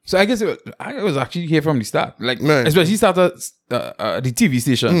 So I guess I was actually here from the start. Like, especially started the TV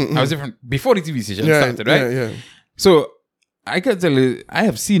station. I was there before the TV station started, right? Yeah. So I can tell you, I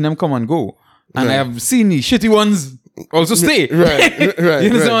have seen them come and go. And I have seen the shitty ones also stay. Right. You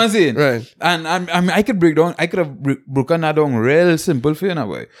know what I'm saying? Right. And I could have broken that down real simple for you now,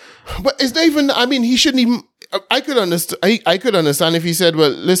 boy. But it's not even, he shouldn't even, I could understand if he said, well,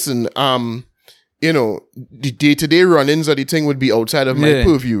 listen, the day-to-day run-ins of the thing would be outside of my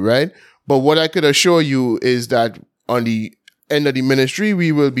purview, right? But what I could assure you is that on the end of the ministry,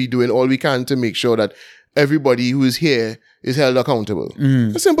 we will be doing all we can to make sure that everybody who is here is held accountable.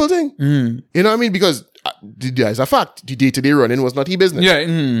 A simple thing. You know what I mean? Because there's a fact. The day-to-day running was not his business.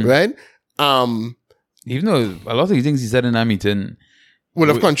 Yeah. Right? Even though a lot of the things he said in that meeting would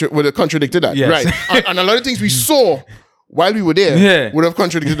have contradicted that. Yes. Right. and a lot of things we saw while we were there would have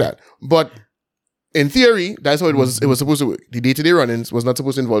contradicted that. But in theory, that's how it was supposed to work. The day-to-day run-ins was not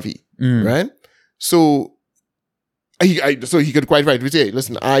supposed to involve he. Right? So he could quite rightly say,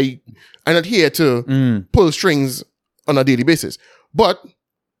 listen, I'm not here to pull strings on a daily basis. But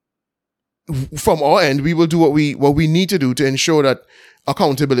from our end, we will do what we need to do to ensure that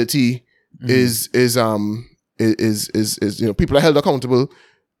accountability is people are held accountable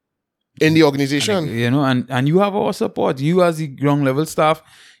in the organization. And you have our support. You as the ground level staff,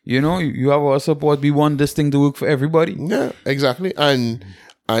 you have our support. We want this thing to work for everybody. Yeah, exactly. And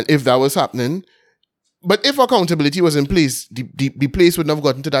if that was happening, but if accountability was in place, the place wouldn't have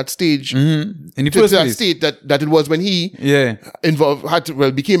gotten to that stage, in the first place. state that it was when he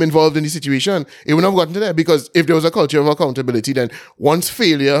became involved in the situation. It wouldn't have gotten to there, because if there was a culture of accountability, then once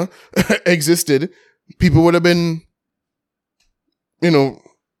failure existed, people would have been,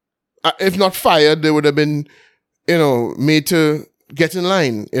 if not fired, they would have been, made to get in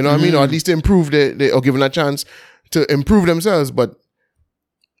line. You know what I mean, or at least to improve or given a chance to improve themselves,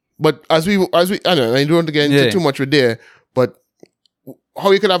 But as we, I don't want to get into too much with there, but how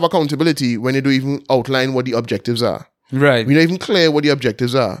you could have accountability when you don't even outline what the objectives are. Right. You're not even clear what the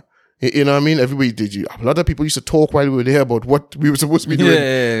objectives are. You know what I mean? A lot of people used to talk while we were there about what we were supposed to be doing.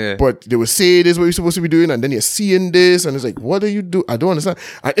 Yeah. But they would say this is what we're supposed to be doing, and then you're seeing this, and it's like, what do you do? I don't understand.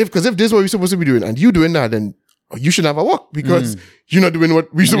 Because if this is what we're supposed to be doing, and you doing that, then you should have a walk, because you're not doing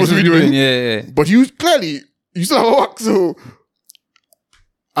what we're supposed to be doing. Yeah. But you still have a walk, so...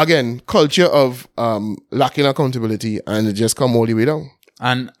 Again, culture of lacking accountability, and it just come all the way down.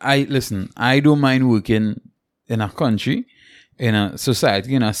 And I don't mind working in a country, in a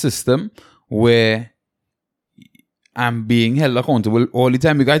society, in a system where I'm being held accountable all the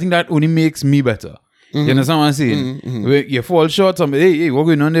time, because I think that only makes me better. You understand what I'm saying? Where you fall short, somebody, hey, what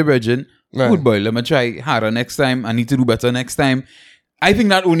going on there, Bridget? Good boy, let me try harder next time. I need to do better next time. I think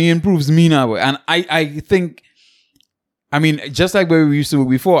that only improves me now. And I think... just like where we used to work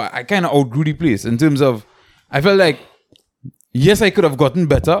before, I kind of outgrew the place in terms of, I felt like, yes, I could have gotten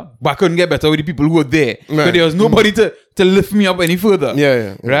better, but I couldn't get better with the people who were there. Right. But there was nobody to lift me up any further.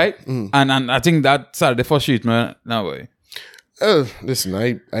 Yeah. Right? And I think that started to frustrate me now. Listen,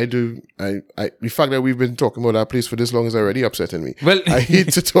 the fact that we've been talking about that place for this long is already upsetting me. Well, I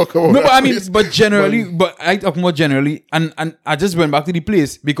hate to talk about no, that but I mean, place. but generally, but I talk more generally, and I just went back to the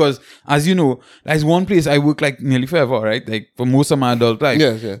place because, as you know, there's one place I work like nearly forever, right? Like for most of my adult life.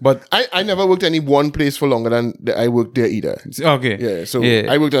 Yeah. But I never worked any one place for longer than I worked there either. Okay. Yeah, so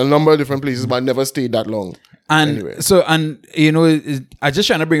I worked at a number of different places, but I never stayed that long. And anyway. So, and you know, I just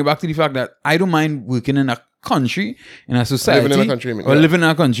trying to bring it back to the fact that I don't mind working in a country, in a society, living in a country, I mean, or living in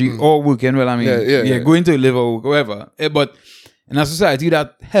a country, or working. Well, I mean, going to live or whatever. But in a society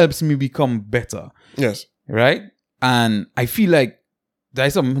that helps me become better. Yes. Right. And I feel like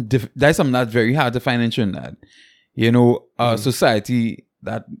there's something that's very hard to find in Trinidad. You know, a society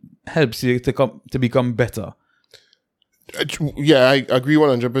that helps you to become better. Yeah, I agree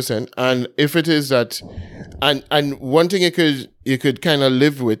 100%. And if it is that, and one thing you could kind of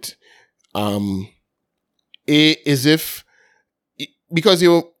live with, is if, because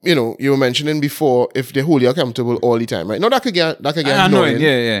you were mentioning before, if they hold you accountable all the time, right? No, that could get annoying,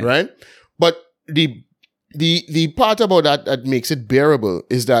 yeah. Right? But the part about that makes it bearable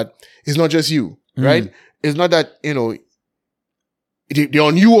is that it's not just you, right? It's not that, they're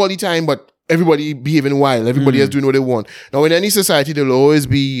on you all the time, but everybody behaving wild. Everybody is doing what they want. Now, in any society, there'll always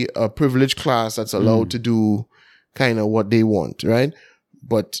be a privileged class that's allowed to do kind of what they want, right?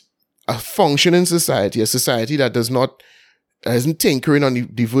 But a functioning society, a society that isn't tinkering on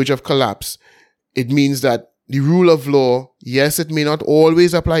the verge of collapse, it means that the rule of law, yes, it may not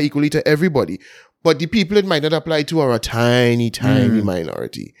always apply equally to everybody, but the people it might not apply to are a tiny, tiny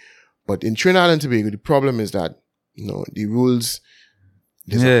minority. But in Trinidad and Tobago, the problem is that, the rules,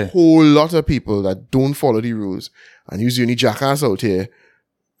 there's a whole lot of people that don't follow the rules, and you're the only jackass out here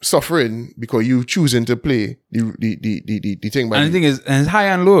suffering because you choosing to play the thing. And the thing is, and it's high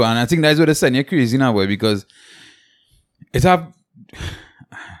and low, and I think that's what they're saying. You're crazy in a way because I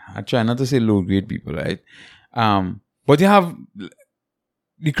try not to say low grade people, right? But you have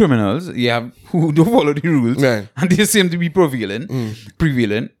the criminals, you have who don't follow the rules, and they seem to be prevalent.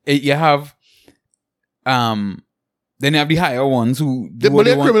 You have then you have the higher ones who do but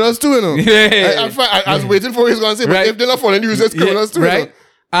they're criminals too, you know. I was waiting for what he was going to say, but if they're not following the rules, it's criminals too, right?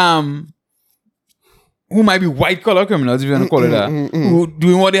 Who might be white collar criminals, if you want to call it that, who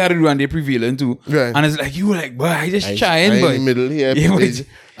doing what they had to do and they're prevalent too. Right. And it's like, you like, boy, I just trying, but in the middle here,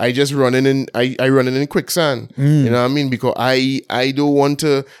 I just running in, I running in quicksand. You know what I mean? Because I don't want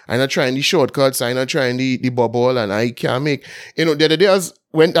to, I'm not trying the shortcuts, I'm not trying the bubble, and I can't make, the other day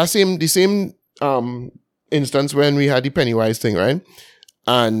the same instance when we had the Pennywise thing, right?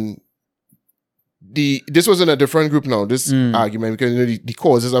 And this was in a different group now, this argument, because the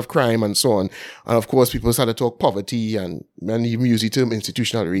causes of crime and so on. And of course, people started to talk poverty and even use the term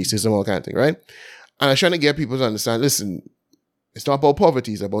institutional racism, all kind of thing, right? And I was trying to get people to understand, listen, it's not about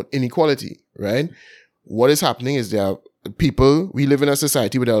poverty, it's about inequality, right? What is happening is we live in a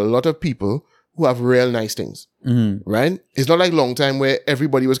society where there are a lot of people who have real nice things, right? It's not like long time where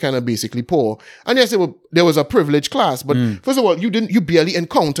everybody was kind of basically poor. And yes, there was a privileged class, but first of all, you barely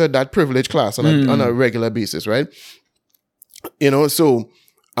encountered that privileged class on a regular basis, right? So,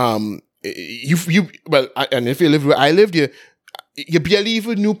 and if you live where I lived, you barely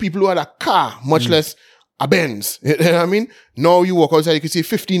even knew people who had a car, much less a Benz. You know what I mean? Now you walk outside, you can see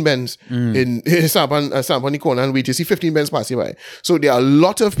 15 Benz in Samp on the corner and wait, you see 15 Benz passing by. So there are a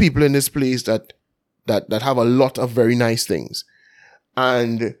lot of people in this place that have a lot of very nice things.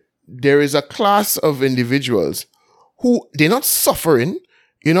 And there is a class of individuals who, they're not suffering.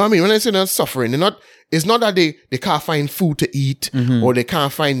 You know what I mean? When I say they're not suffering, it's not that they can't find food to eat, or they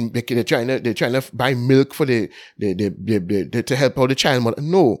can't find, they're trying to buy milk for to help out the child mother.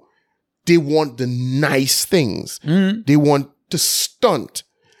 No. They want the nice things. They want to stunt.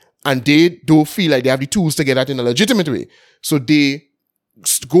 And they don't feel like they have the tools to get that in a legitimate way. So they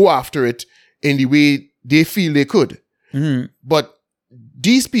go after it in the way they feel they could. But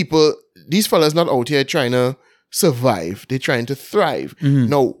these fellas not out here trying to survive. They're trying to thrive.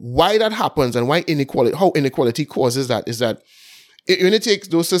 Now, why that happens and how inequality causes that is that when it takes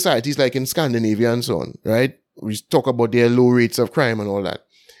those societies like in Scandinavia and so on, right? We talk about their low rates of crime and all that.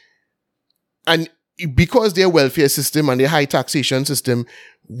 And because their welfare system and their high taxation system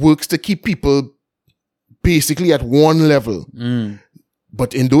works to keep people basically at one level.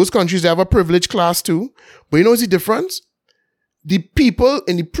 But in those countries, they have a privileged class too. But you know what's the difference? The people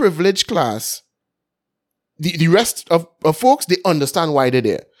in the privileged class, the rest of folks, they understand why they're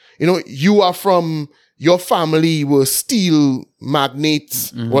there. You are from your family were steel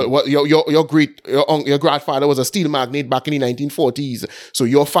magnates. What your grandfather was a steel magnate back in the 1940s. So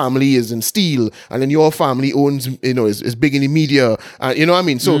your family is in steel, and then your family owns, is big in the media. You know what I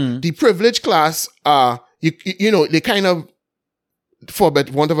mean? So the privileged class they kind of, for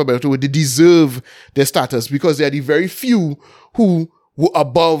want of a better word, they deserve their status because they are the very few who were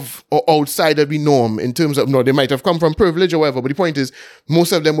above or outside of the norm in terms of, they might have come from privilege or whatever, but the point is,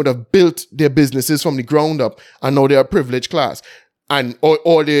 most of them would have built their businesses from the ground up, and now they are a privileged class. And,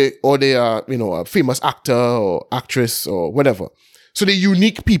 or they are, a famous actor or actress or whatever. So they're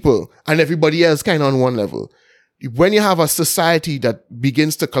unique people, and everybody else kind of on one level. When you have a society that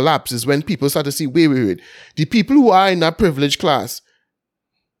begins to collapse is when people start to see, wait. The people who are in that privileged class,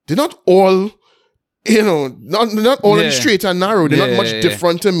 they're not all, not all in straight and narrow. They're not much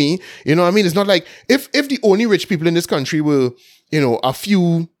different to me. You know what I mean? It's not like, if the only rich people in this country were, a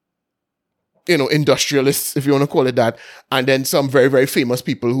few, industrialists, if you want to call it that, and then some very, very famous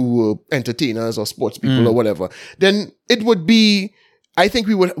people who were entertainers or sports people or whatever, then it would be, I think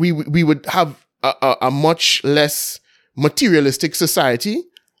we would have a much less materialistic society,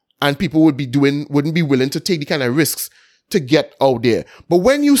 and people wouldn't be willing to take the kind of risks to get out there. But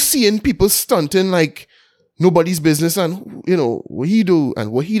when you seeing people stunting like nobody's business, and what he do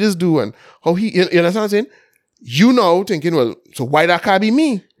and what he does do and how he, you understand what I'm saying? You now thinking, well, so why that can't be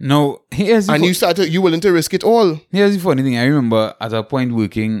me? No, you willing to risk it all. Here's the funny thing. I remember at a point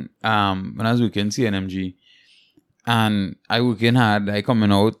working, when I was working CNMG, and I working hard, I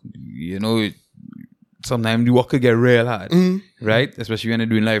coming out, sometimes the work could get real hard, right? Especially when you're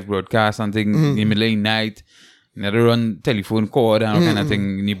doing live broadcasts and things in the middle of the night. You had to run telephone cord and all kind of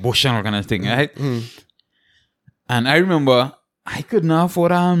thing, in the bush and all kind of thing, right? And I remember I could not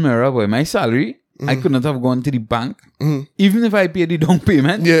afford a mirror, boy. My salary, I could not have gone to the bank. Even if I paid the down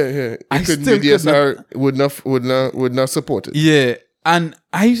payment. Yeah. I still the DSR would not support it. Yeah. And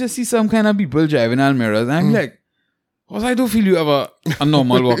I used to see some kind of people driving Almeras, and I'm like, because I don't feel you have a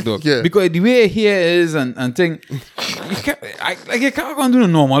normal walk, dog. Because the way here is and thing, you can't go and do a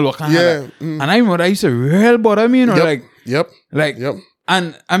normal walk. And I remember that used to really bother me,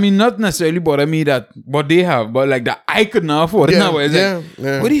 And I mean, not necessarily bother me what they have, but like that I could not afford it now. What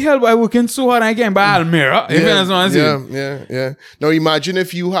the hell, by working so hard I can't buy Almera? If you understand what I'm saying? Yeah. Now imagine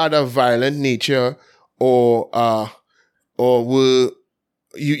if you had a violent nature, or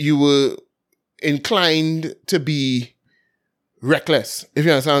you were inclined to be reckless. If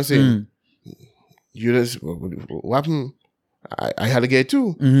you understand what I'm saying, you just, what happened? I had to get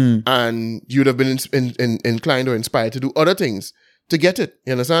too, and you'd have been inclined or inspired to do other things to get it.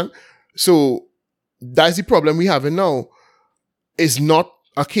 You understand? So that's the problem we have now. It's not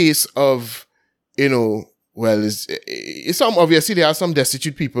a case of, it's some, obviously there are some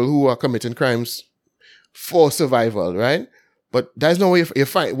destitute people who are committing crimes for survival, right? But that's not what you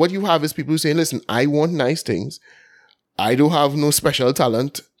find. What you have is people who say, listen, I want nice things. I don't have no special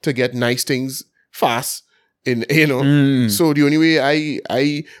talent to get nice things fast. So the only way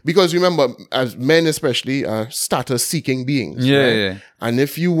I because remember, as men especially are status seeking beings. Right? And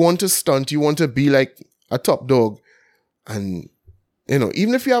if you want to stunt, you want to be like a top dog, and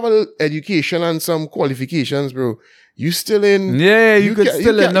even if you have an education and some qualifications, bro, you still in. You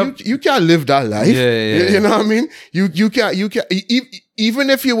can't live that life. You know what I mean? You can't even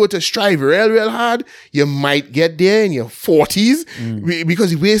if you were to strive real hard, you might get there in your 40s because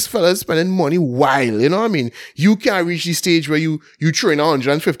the way fellas spending money wild. You know what I mean? You can't reach the stage where you throw in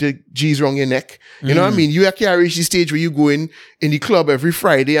 150 G's around your neck. You know what I mean? You can't reach the stage where you go in the club every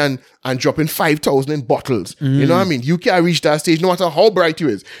Friday and dropping 5,000 in bottles. You know what I mean? You can't reach that stage no matter how bright you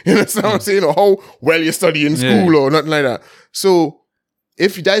is. You know what I'm saying? Or how well you study in school or nothing like that. So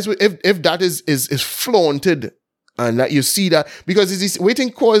if that is flaunted, and that you see that, because it's this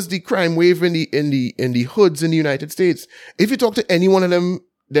waiting cause the crime wave in the hoods in the United States. If you talk to any one of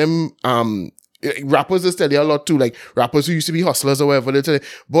them rappers, they tell you a lot too, like rappers who used to be hustlers or whatever, they tell you,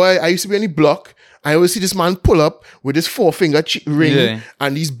 boy, I used to be on the block. I always see this man pull up with his 4-finger ring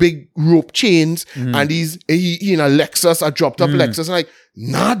and these big rope chains and he in a Lexus, a dropped up Lexus. And like,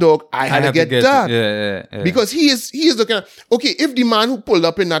 nah, dog, I had to get that. Because he is looking at, okay, if the man who pulled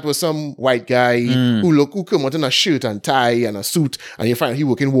up in that was some white guy who come out in a shirt and tie and a suit, and you find he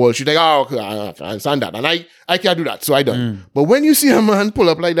working Wall Street, like, oh, okay, I understand that. And I can't do that, so I done. But when you see a man pull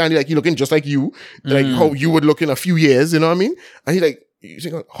up like that, and he looking just like you, like how you would look in a few years, you know what I mean? And he like, you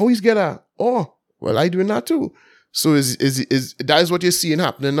think, how he's get that? Oh, well, I doing that too. So that is what you're seeing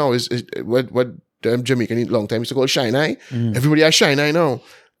happening now, is what Jamaican long time used to call shine eye. Everybody has shine eye now.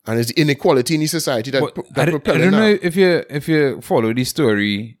 And it's the inequality in the society that I don't know if you follow the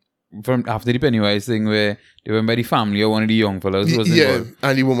story from after the Pennywise thing where they went by the family or one of the young fellas who was involved.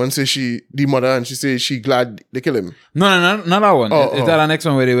 And the woman says the mother, and she says she glad they kill him. No, not that one. It's that the next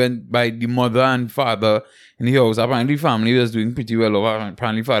one where they went by the mother and father in the house. Apparently the family was doing pretty well.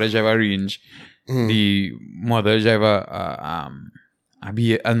 Apparently father drive a range. The mother drive a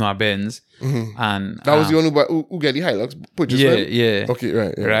Benz. And that was the one who get the Hilux purchased. Yeah. Okay,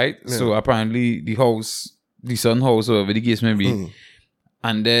 right. Yeah. Right? Yeah. So apparently the son house, or whatever the case may be.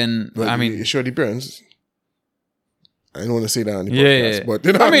 And then, but I mean... You sure the parents? I don't want to say that on the podcast, but...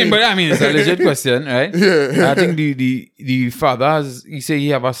 You know I mean, it's a legit question, right? Yeah. I think the father he say he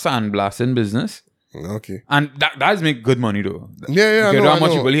have a sandblasting business. Okay. And that does make good money, though. Yeah, I know. How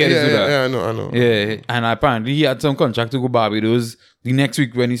much people here do that. Yeah, I know. Yeah, and apparently he had some contract to go Barbados the next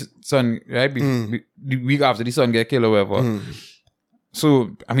week when his son, right? The week after the son get killed or whatever.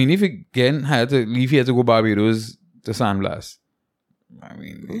 So, I mean, if he again had to leave here to go Barbados to sandblast, I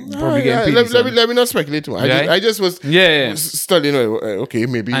mean, probably getting paid. Let me not speculate too much. Right? I just was studying, okay,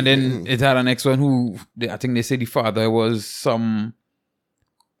 maybe. And then it had a next one who, I think they say the father was some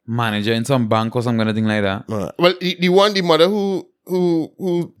manager in some bank or some kind of thing like that. Well, the mother who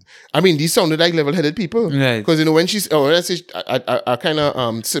I mean, these sounded like level-headed people. Right. Because, when I kind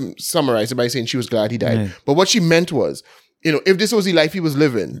of summarized it by saying she was glad he died. Right. But what she meant was, if this was the life he was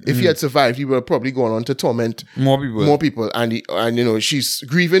living, if he had survived, he would have probably gone on to torment more people. And she's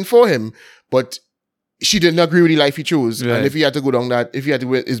grieving for him, but she didn't agree with the life he chose. Right. And if he had to go down that, if he had to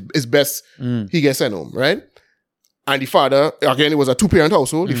do his best, he gets sent home, right? And the father, again, it was a 2-parent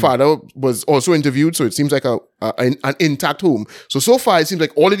household. The father was also interviewed, so it seems like an intact home. So far, it seems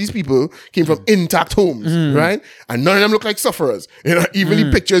like all of these people came from intact homes, right? And none of them look like sufferers. Even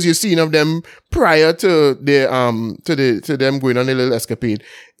the pictures you've seen of them prior to their to them going on a little escapade,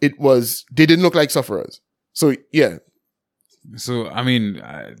 they didn't look like sufferers. So yeah. So I mean,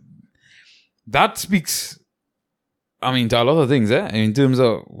 that speaks, I mean, to a lot of things, in terms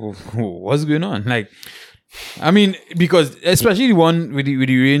of what's going on, like. I mean, because especially the one with the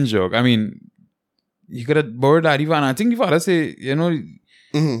range dog. I mean, you could have borrowed that even. I think the father say,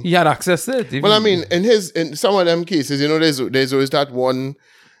 he had access to it. Well, I mean, in some of them cases, there's always that one.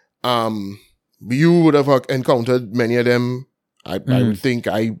 You would have encountered many of them. I would think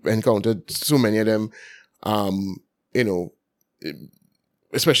I encountered so many of them.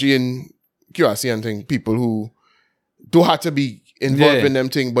 Especially in QRC and things, people who don't have to be involved in them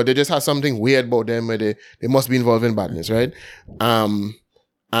thing, but they just have something weird about them where they must be involved in badness, right?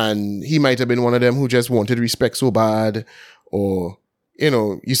 And he might have been one of them who just wanted respect so bad, or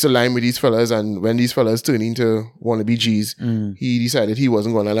used to line with these fellas, and when these fellas turned into wannabe G's, he decided he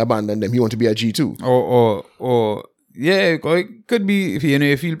wasn't going to abandon them. He wanted to be a G too. Or it could be if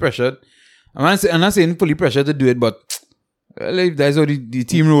you feel pressured. I'm not saying fully pressured to do it, but if there's already the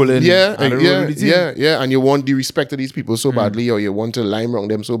team rolling. Yeah, and you want the respect of these people so badly, or you want to line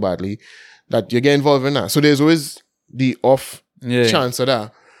around them so badly that you get involved in that. So there's always the off chance of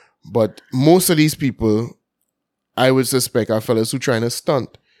that. But most of these people, I would suspect, are fellas who trying to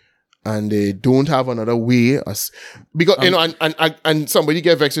stunt, and they don't have another way. Because and somebody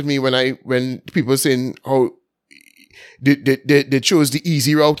get vexed with me when people saying how they chose the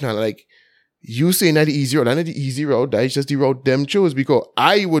easy route now, like. You saying that the easy route, and the easy route, that is just the route them chose, because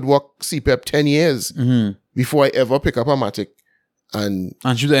I would work CPEP 10 years before I ever pick up a Matic and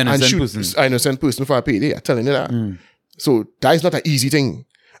shoot an innocent person for a payday. I'm telling you that. So that is not an easy thing.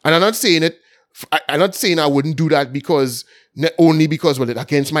 And I'm not saying I wouldn't do that only because it's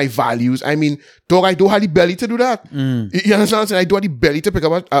against my values. I mean, dog, I don't have the belly to do that. You understand what I'm saying? I don't have the belly to pick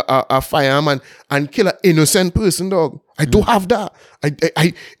up a firearm and kill an innocent person, dog. I don't have that.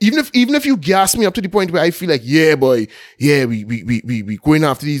 I even if you gas me up to the point where I feel like, yeah, boy, yeah, we going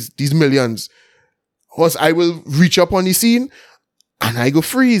after these millions, because I will reach up on the scene and I go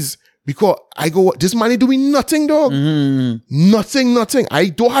freeze. Because this man is doing nothing, dog. Nothing. I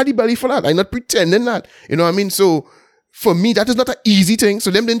don't have the belly for that. I'm not pretending that. You know what I mean? So, for me, that is not an easy thing. So,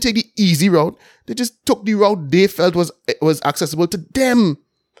 them didn't take the easy route. They just took the route they felt was accessible to them.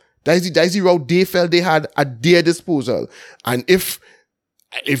 That is the route they felt they had at their disposal. And if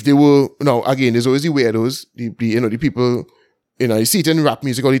they were, again, there's always the weirdos, the people, you see it in rap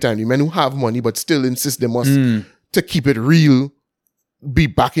music all the time, the men who have money but still insist they must, to keep it real, be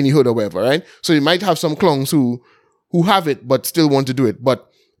back in the hood or whatever, right? So you might have some clowns who have it but still want to do it. But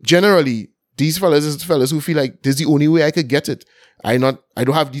generally, these fellas is fellas who feel like this is the only way I could get it. I don't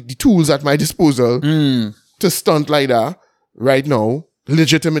have the tools at my disposal to stunt like that right now,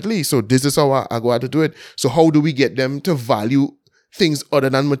 legitimately. So this is how I go out to do it. So how do we get them to value things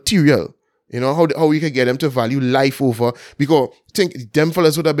other than material? You know, how we could get them to value life over, because think them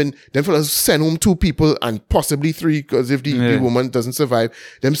fellas send home 2 people and possibly 3, because if the woman doesn't survive,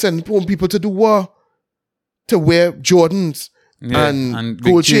 them send home people to do what? To wear Jordans and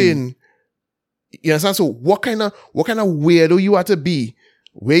gold chain. You understand? So what kind of weirdo you had to be,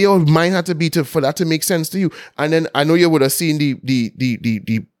 where your mind had to be for that to make sense to you? And then I know you would have seen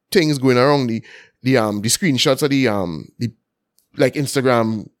the things going around, the screenshots of the like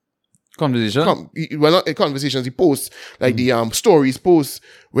Instagram conversation. Not conversations, the posts, like the stories posts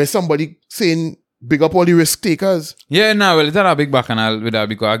where somebody saying big up all the risk takers. Yeah, no, well, it's not a big bacchanal with that,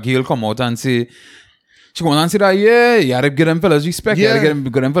 because a girl come out and say, she come out and say that, you had to get them fellas respect, you had to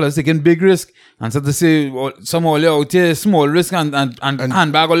get them fellas taking big risk, and so to say, some all out here, small risk and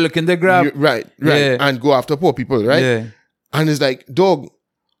handbag all looking to grab. Right, and go after poor people, right? Yeah. And it's like, dog,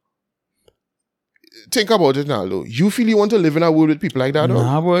 think about it now, though. You feel you want to live in a world with people like that, though?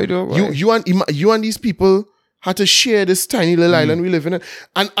 Nah, boy, though. Boy. You and these people had to share this tiny little island we live in.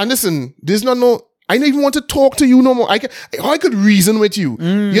 And listen, there's not no. I don't even want to talk to you no more. I could reason with you.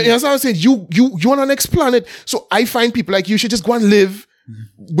 You know what I'm saying? You on the next planet. So I find people like you should just go and live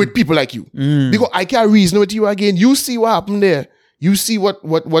with people like you, because I can't reason with you again. You see what happened there. You see what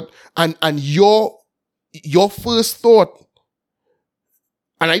and your first thought.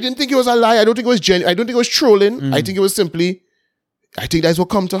 And I didn't think it was a lie. I don't think it was I don't think it was trolling. I think it was simply, I think that's what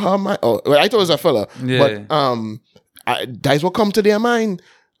come to her mind. Oh, well, I thought it was a fella. Yeah. But that's what come to their mind.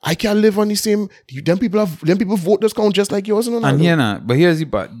 I can't live on the same. Them people vote this count just like yours. But here's the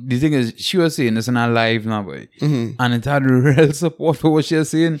part. The thing is, she was saying this in her live now, boy. And it had real support for what she was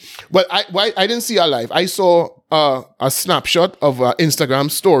saying. Well, I didn't see her live. I saw a snapshot of an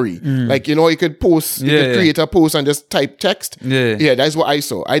Instagram story. Like, you know, you could post, you could create a post and just type text. Yeah, that's what I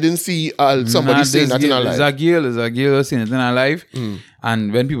saw. I didn't see somebody saying that in her live. There's a girl saying it in her live.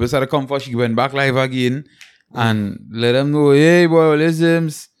 And when people started to come for, she went back live again and let them know, hey, boy, listen.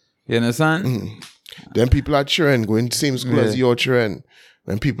 You understand? Then people are children going to the same school as your children.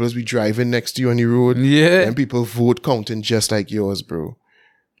 When people be driving next to you on the road, then people vote counting just like yours, bro.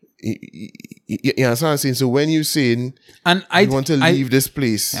 You understand what I'm saying? So when you saying you want to leave this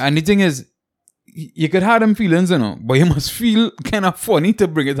place, and the thing is, you could have them feelings, you know, but you must feel kind of funny to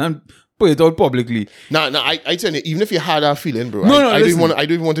bring it and put it out publicly. I tell you, even if you had that feeling, bro, I don't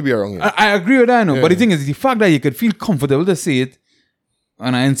even want to be around you. I agree with that, but the thing is, the fact that you could feel comfortable to say it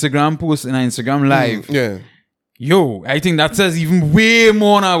on an Instagram post, in an Instagram live. Yo, I think that says even way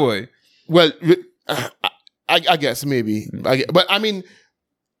more now, boy. Well, I guess maybe. But I mean,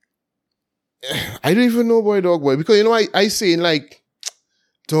 I don't even know, boy, because, you know, I saying like,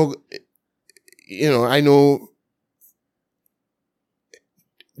 dog, you know, I know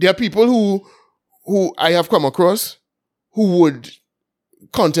there are people who I have come across who would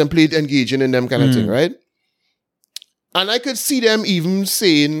contemplate engaging in them kind of thing, right? And I could see them even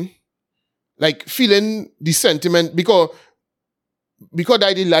saying, like, feeling the sentiment, because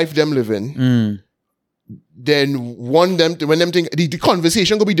that the life them living, then want them to, when them think, the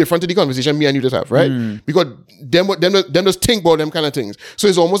conversation could be different to the conversation me and you just have, right? Because them just think about them kind of things. So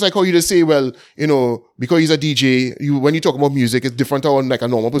it's almost like how you just say, well, you know, because he's a DJ, when you talk about music, it's different to like a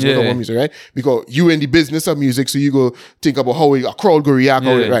normal person talk about music, right? Because you in the business of music, so you go think about how a crowd go react,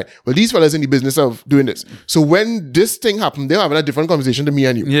 right? Well, these fellas in the business of doing this. So when this thing happened, they're having a different conversation to me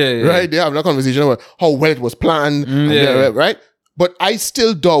and you, right? They're having a conversation about how well it was planned, right? But I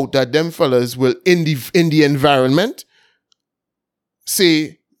still doubt that them fellas will, in the environment,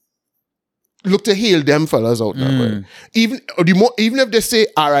 say, look to hail them fellas out now. Right? Even if they say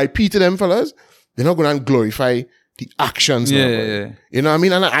RIP to them fellas, they're not going to glorify the actions. You know what I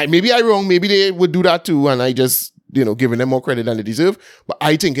mean? And maybe I'm wrong. Maybe they would do that too. And I just, you know, giving them more credit than they deserve. But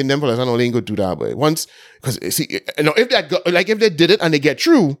I think in them fellas, I know they ain't going to do that. But once, because see, you know, if they did it and they get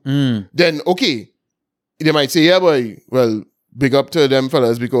through, then okay, they might say, yeah, boy, well, big up to them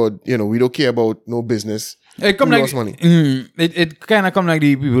fellas, because, you know, we don't care about no business. It come like money. It kind of come like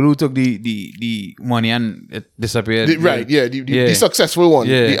the people who took the money and it disappeared. The successful one,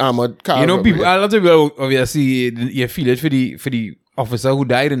 the armored car. You know, people, a lot of people obviously you feel it for the officer who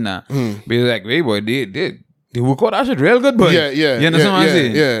died in that. But you're like, wait, boy, they work out that shit real good, boy. You understand what I'm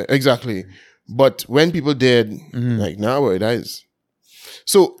saying? Yeah, exactly. But when people dead, like, nah, boy, that is.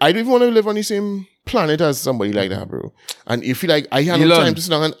 So I don't even want to live on the same planet as somebody like that, bro. And if you like, I have no time to sit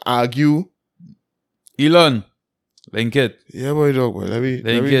down and argue. Elon, link it. Yeah, boy, dog, boy. Link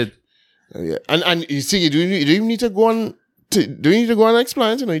it. Yeah. And you see, you don't even need to go on. Do you need to go on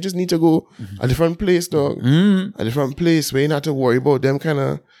explains? You know, you just need to go a different place, dog. A different place where you not have to worry about them kind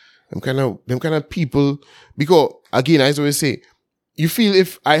of people. Because again, I always say, you feel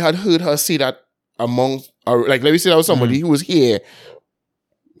if I had heard her say that among, or like, let me say that was somebody who was here,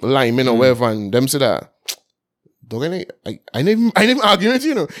 lineman or whatever, and them say that, dog, I didn't argue with you,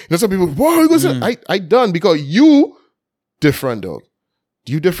 you know, some people, wow, I done, because you different, dog.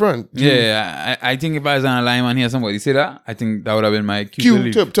 You different. I think if I was on a line and hear somebody say that, I think that would have been my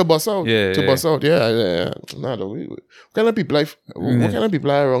cue to bust out. Bust out. Yeah. Nah, dog. What kind of people what kind of people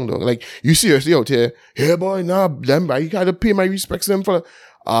are wrong, dog? Like, you seriously out here, hey boy, nah, them, I gotta pay my respects to them for,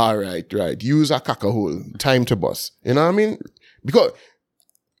 all right. Use a caca hole. Time to bust. You know what I mean? Because,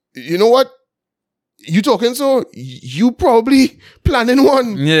 you know what? You talking, so you probably planning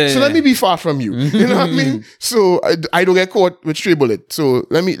one. So let me be far from you. You know what I mean? So I don't get caught with stray bullet. So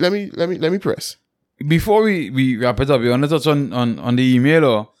let me press. Before we wrap it up, you want to touch on the email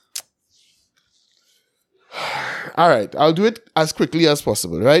or? All right, I'll do it as quickly as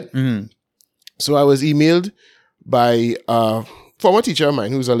possible, right? Mm-hmm. So I was emailed by a former teacher of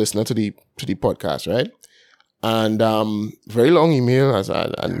mine who's a listener to the podcast, right? And very long email.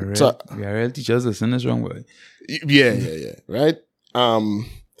 Real teachers listen this wrong way. Yeah, right.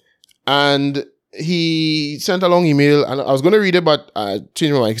 And he sent a long email, and I was going to read it, but I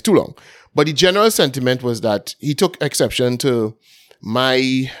changed my mind. It's too long. But the general sentiment was that he took exception to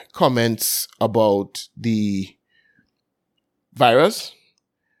my comments about the virus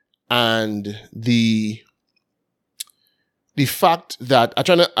and the fact that I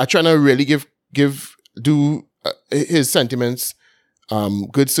trying to really do his sentiments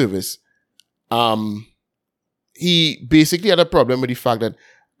good service. He basically had a problem with the fact that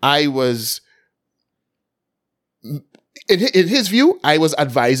I was, in his view, I was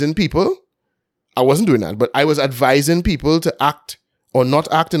advising people. I wasn't doing that, but I was advising people to act or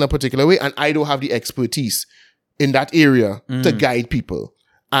not act in a particular way, and I don't have the expertise in that area to guide people.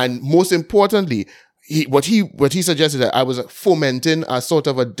 And most importantly, what he suggested, that I was fomenting a sort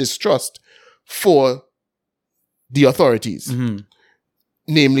of a distrust for the authorities,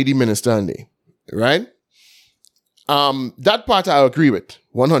 namely the minister and they, right? That part I agree with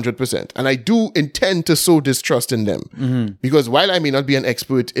 100%. And I do intend to sow distrust in them because while I may not be an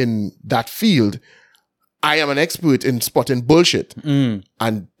expert in that field, I am an expert in spotting bullshit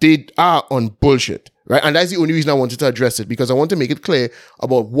and they are on bullshit, right? And that's the only reason I wanted to address it, because I want to make it clear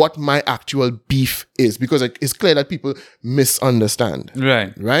about what my actual beef is, because it's clear that people misunderstand.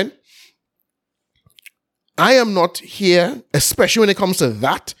 Right? I am not here, especially when it comes to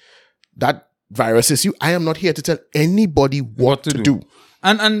that virus issue, I am not here to tell anybody what to do.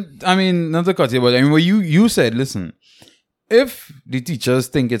 And I mean, not to cut you, but I mean, what you said, listen, if the teachers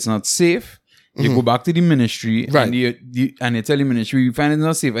think it's not safe, you go back to the ministry, right, and you tell the ministry you find it's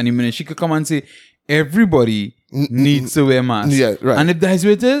not safe, and the ministry could come and say everybody needs to wear masks. Yeah, right. And if that's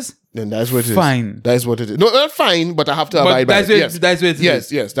what it is, then that's what it is. Fine. That's what it is. No, not fine, but I have to abide by it. Yes. That's what it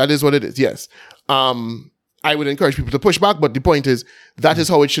is. Yes, that is what it is. Yes. I would encourage people to push back, but the point is that is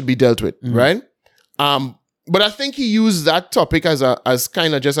how it should be dealt with, right? But I think he used that topic as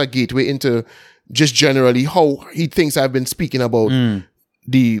kind of just a gateway into just generally how he thinks I've been speaking about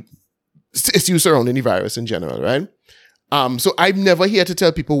the issues surrounding the virus in general, right? So I'm never here to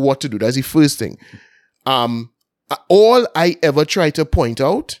tell people what to do. That's the first thing. All I ever try to point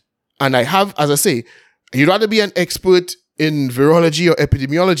out, and I have, as I say, you'd rather be an expert in virology or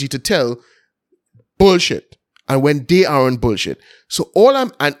epidemiology to tell bullshit, and when they are on bullshit. So all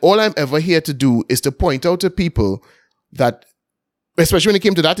I'm ever here to do is to point out to people that, especially when it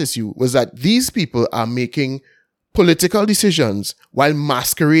came to that issue, was that these people are making political decisions while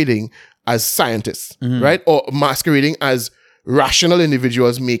masquerading as scientists, right? Or masquerading as rational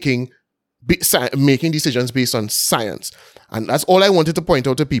individuals making decisions based on science. And that's all I wanted to point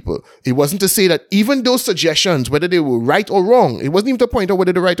out to people. It wasn't to say that even those suggestions, whether they were right or wrong, it wasn't even to point out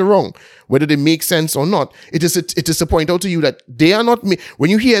whether they're right or wrong, whether they make sense or not. It is to point out to you that they are not, when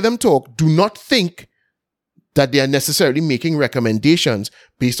you hear them talk, do not think that they are necessarily making recommendations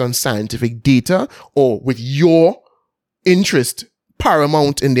based on scientific data or with your interest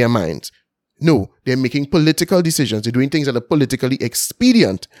paramount in their minds. No, they're making political decisions. They're doing things that are politically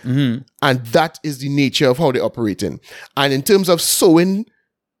expedient. And that is the nature of how they operate in. And in terms of sowing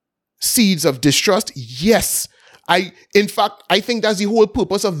seeds of distrust, yes. In fact, I think that's the whole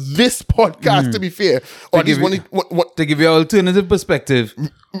purpose of this podcast, to be fair. Or to give you an alternative perspective.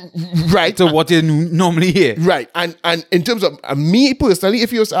 Right. To what you normally hear. Right. And in terms of me personally,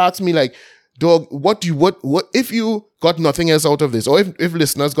 if you was to ask me like, dog, what if you got nothing else out of this, or if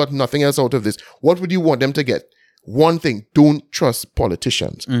listeners got nothing else out of this, what would you want them to get? One thing, don't trust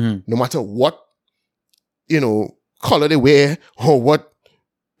politicians. No matter what, color they wear or what,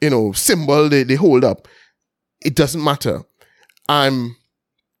 symbol they hold up. It doesn't matter.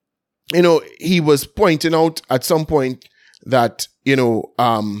 he was pointing out at some point that,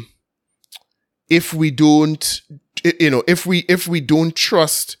 if we don't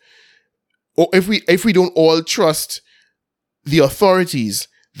trust, or if we don't all trust the authorities,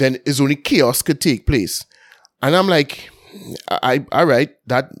 then is only chaos could take place. And I'm like, all right,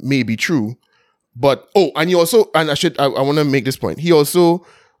 that may be true. But, and he also, and I want to make this point. He also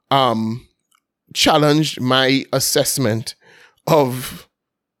challenged my assessment of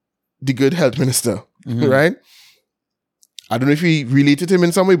the good health minister, right? I don't know if he related him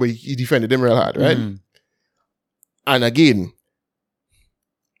in some way, but he defended him real hard, right? And again,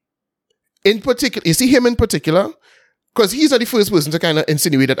 in particular, you see him in particular, because he's not the first person to kind of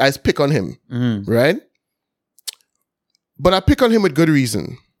insinuate that I pick on him, right? But I pick on him with good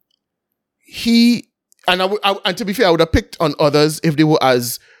reason. And to be fair, I would have picked on others if they were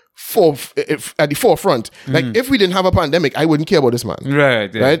at the forefront. Like, if we didn't have a pandemic, I wouldn't care about this man.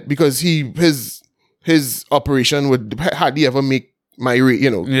 Right. Yeah. Right? Because his operation would hardly ever make my,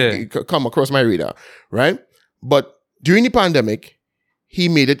 come across my radar. Right? But during the pandemic, he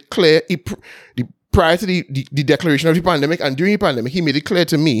made it clear, prior to the declaration of the pandemic and during the pandemic, he made it clear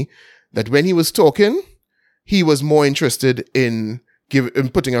to me that when he was talking, he was more interested in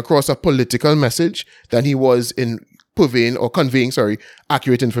putting across a political message than he was in conveying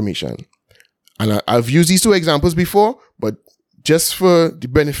accurate information. And I've used these two examples before, but just for the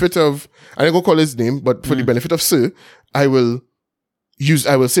benefit of, I ain't gonna call his name, but for the benefit of Sir, I will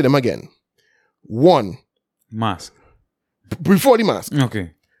say them again. One, mask. Before the mask.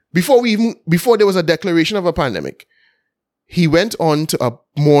 Okay. Before there was a declaration of a pandemic, he went on to a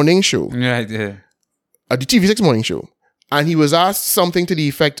morning show. Right, yeah. The TV6 morning show. And he was asked something to the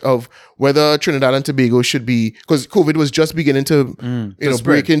effect of whether Trinidad and Tobago should be, because COVID was just beginning to,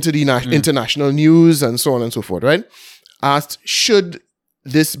 break into the international news and so on and so forth, right? Asked, should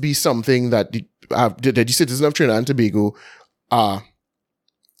this be something that the citizens of Trinidad and Tobago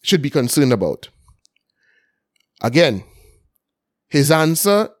should be concerned about? Again, his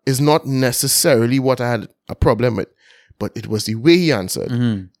answer is not necessarily what I had a problem with, but it was the way he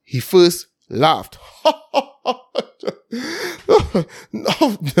answered. He first laughed.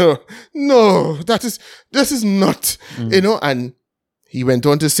 No, this is not, and he went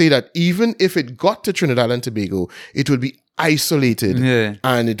on to say that even if it got to Trinidad and Tobago, it would be isolated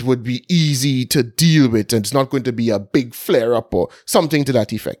and it would be easy to deal with, and it's not going to be a big flare up or something to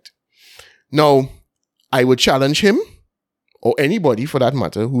that effect. Now, I would challenge him, or anybody for that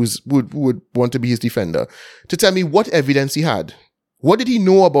matter, who would want to be his defender, to tell me what evidence he had. What did he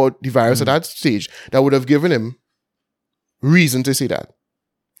know about the virus at that stage that would have given him reason to say that?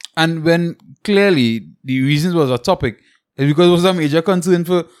 And when clearly the reasons was a topic, it's because it was a major concern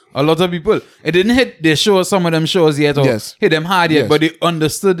for a lot of people. It didn't hit their shows, some of them shows yet, or hit them hard yet, but they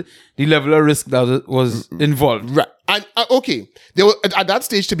understood the level of risk that was involved. Right. And okay, there were, at that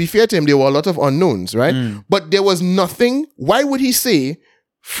stage, to be fair to him, there were a lot of unknowns, right? But there was nothing. Why would he say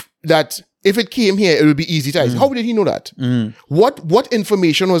that if it came here, it would be easy to isolate? How did he know that? What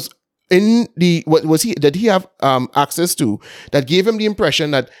information was in did he have access to that gave him the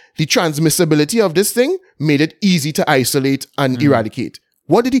impression that the transmissibility of this thing made it easy to isolate and eradicate?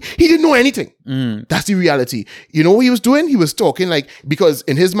 What did he didn't know anything. That's the reality. You know what he was doing? He was talking because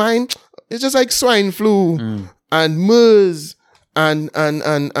in his mind, it's just like swine flu and MERS and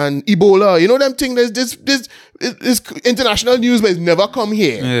Ebola. You know them thing. There's this international news, but it's never come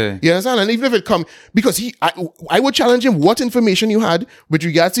here. Yeah. You understand? And even if it come, because I would challenge him what information you had with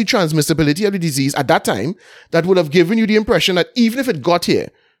regards to transmissibility of the disease at that time that would have given you the impression that even if it got here,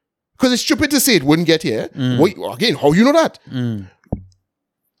 because it's stupid to say it wouldn't get here. Again, how you know that?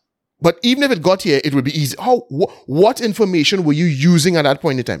 But even if it got here, it would be easy. What information were you using at that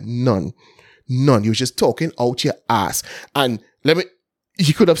point in time? None. You were just talking out your ass. And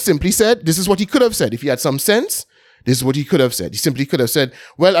he could have simply said, this is what he could have said. If he had some sense, this is what he could have said. He simply could have said,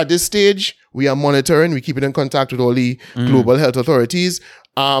 well, at this stage, we are monitoring, we keep in contact with all the global health authorities.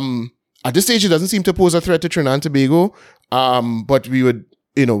 At this stage, it doesn't seem to pose a threat to Trinidad and Tobago. But we would,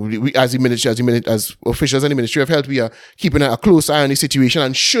 we, as officials in the Ministry of Health, we are keeping a close eye on the situation.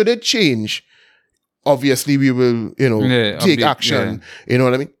 And should it change, obviously we will, take action. You know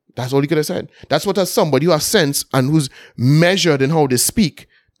what I mean? That's all he could have said. That's what, as somebody who has sense and who's measured in how they speak,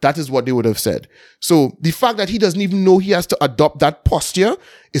 that is what they would have said. So the fact that he doesn't even know he has to adopt that posture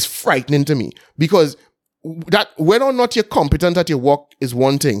is frightening to me, because that whether or not you're competent at your work is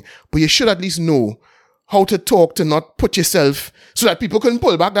one thing, but you should at least know how to talk to not put yourself so that people can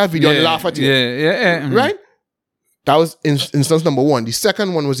pull back that video and laugh at you. Right? That was instance number one. The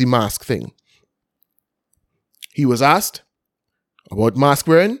second one was the mask thing. He was asked, about mask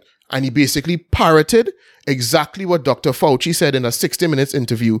wearing, and he basically parroted exactly what Dr. Fauci said in a 60 Minutes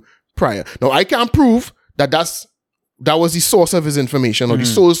interview prior. Now, I can't prove that was the source of his information or the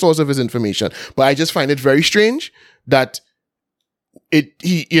sole source of his information, but I just find it very strange that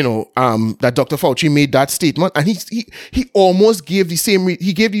that Dr. Fauci made that statement, and he almost gave the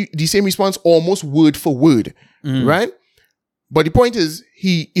same response almost word for word, right? But the point is,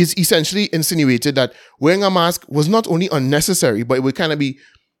 he is essentially insinuated that wearing a mask was not only unnecessary, but it would kind of be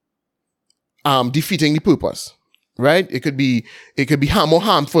defeating the purpose, right? It could be more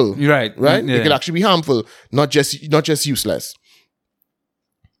harmful, right? Yeah. It could actually be harmful, not just useless.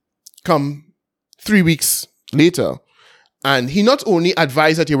 Come 3 weeks later, and he not only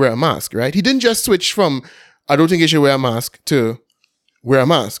advised that you wear a mask, right? He didn't just switch from "I don't think you should wear a mask" to "wear a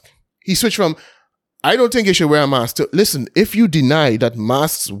mask." He switched from "I don't think you should wear a mask" to "listen, if you deny that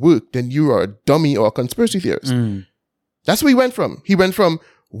masks work, then you are a dummy or a conspiracy theorist." That's where he went from. He went from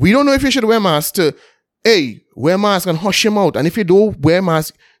 "we don't know if you should wear masks" to "hey, wear mask and hush him out. And if you don't wear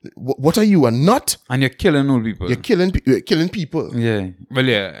mask, what are you, a nut?" And you're killing old people. You're killing people. Yeah. Well,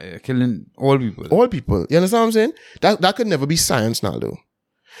 yeah, you're killing all people. All people. You understand what I'm saying? That could never be science now, though.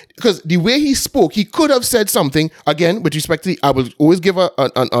 Because the way he spoke, he could have said something, again, with respect to I will always give an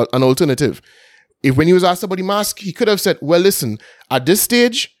alternative. If when he was asked about the mask, he could have said, well, listen, at this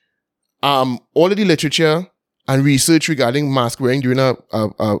stage, all of the literature and research regarding mask wearing during a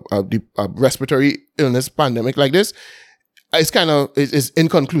respiratory illness pandemic like this is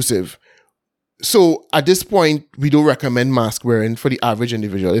inconclusive. So at this point, we don't recommend mask wearing for the average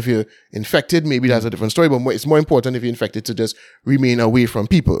individual. If you're infected, maybe that's a different story, but it's more important if you're infected to just remain away from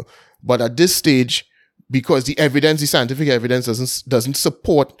people. But at this stage, because the scientific evidence doesn't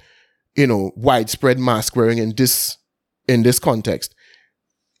support, widespread mask wearing in this context.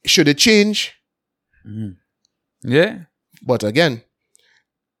 Should it change? Yeah. But again,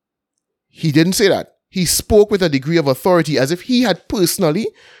 he didn't say that. He spoke with a degree of authority as if he had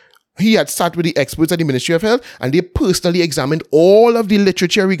sat with the experts at the Ministry of Health and they personally examined all of the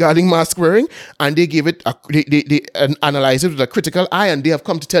literature regarding mask wearing, and they gave it they analyzed it with a critical eye, and they have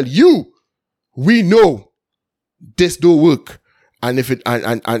come to tell you, we know this don't work. And if it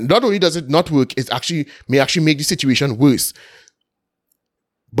and not only does it not work, it may actually make the situation worse.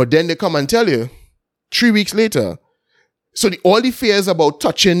 But then they come and tell you 3 weeks later. So all the fears about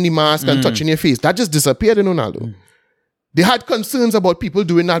touching the mask and touching your face, that just disappeared in Ronaldo. They had concerns about people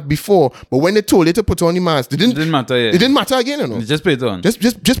doing that before, but when they told you to put on the mask, it didn't matter. Yeah. It didn't matter again, Just put it on.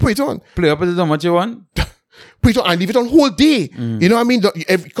 Just put it on. Play up with it how much you want. Put it on and leave it on whole day. You know what I mean?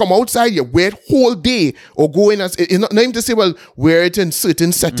 If you come outside, you wear it whole day, or go in as it's not even to say, well, wear it in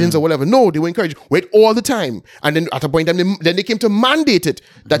certain settings or whatever. No, they were encouraged wear it all the time. And then at a point, then they came to mandate it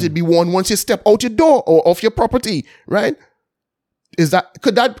that it be worn once you step out your door or off your property. Right?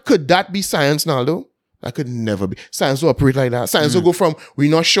 Could that be science now, though? That could never be. Science will operate like that. Science will go from "we're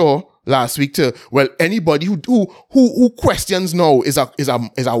not sure" last week to, well, anybody who questions now is a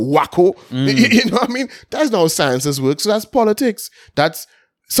wacko. You know what I mean? That's not how sciences work. So that's politics. That's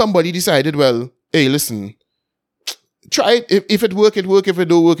somebody decided, well, hey, listen, try it. If it work, it work. If it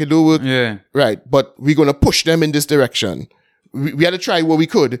don't work, it don't work. Yeah. Right. But we're going to push them in this direction. We had to try what we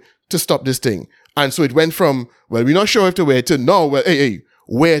could to stop this thing. And so it went from, well, we're not sure if to wear it to, no, well, hey,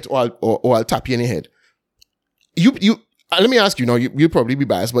 wear it or I'll tap you in the head. You let me ask you now, you'll probably be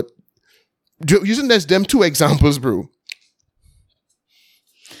biased, but using them two examples, bro,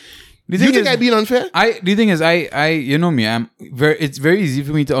 do you think I've been unfair? The thing is, I you know me, it's very easy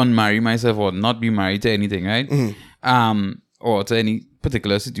for me to unmarry myself or not be married to anything, right? Or to any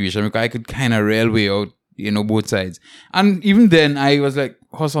particular situation, because I could kind of railway out, both sides. And even then, I was like,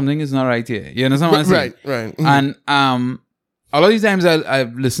 oh, something is not right here. You understand what I'm saying? Right. And a lot of these times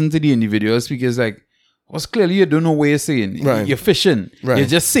I've listened to the individuals because like, was clearly you don't know what you're saying. Right. You're fishing. Right. You're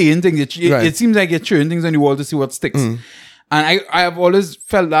just saying things. It seems like you're throwing things on the wall to see what sticks. And I have always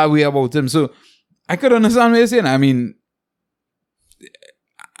felt that way about him. So I could understand what you're saying. I mean,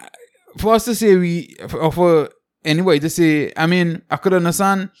 for us to say for anybody to say, I mean, I could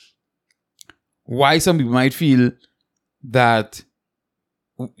understand why some people might feel that,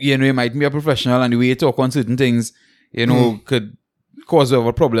 you might be a professional and the way you talk on certain things, could cause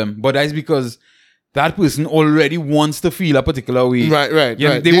a problem. But that's because that person already wants to feel a particular way. Right.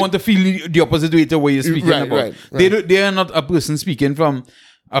 They want to feel the opposite way to what you're speaking about. Right. They are not a person speaking from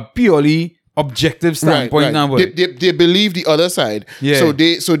a purely objective standpoint. Right. They believe the other side. Yeah. So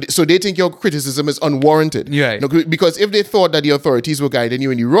they think your criticism is unwarranted. Right. Because if they thought that the authorities were guiding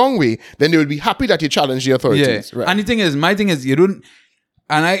you in the wrong way, then they would be happy that you challenge the authorities. Yeah. Right. And my thing is, you don't,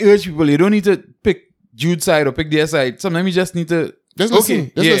 and I urge people, you don't need to pick Jude's side or pick their side. Sometimes you just need to Just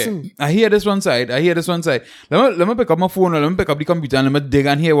listen. Listen. I hear this one side. Let me pick up my phone or let me pick up the computer and let me dig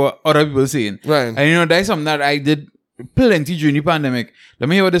and hear what other people are saying. Right. And that's something that I did plenty during the pandemic. Let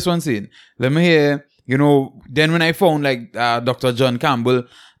me hear what this one's saying. Let me hear, then when I found like Dr. John Campbell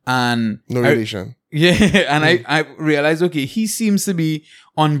and... No relation. And I realized, okay, he seems to be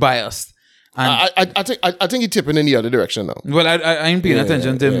unbiased. And I think he's tipping in the other direction now. Well, I ain't paying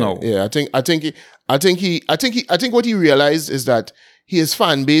attention to him now. Yeah, I think what he realized is that his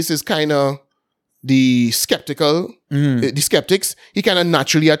fan base is kind of the skeptical, the skeptics. He kind of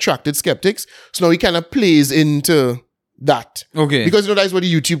naturally attracted skeptics. So now he kind of plays into that. Okay. Because that's what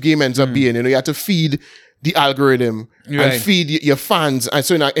the YouTube game ends up being. You have to feed the algorithm and feed your fans. And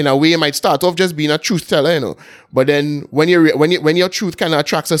so in a way, you might start off just being a truth teller, But then when your truth kind of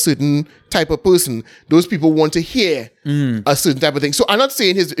attracts a certain type of person, those people want to hear a certain type of thing. So I'm not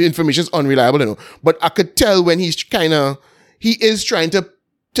saying his information is unreliable, but I could tell when he is trying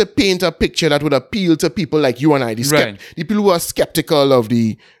to paint a picture that would appeal to people like you and I, the people who are skeptical of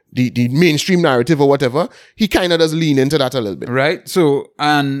the mainstream narrative or whatever. He kind of does lean into that a little bit. Right. So,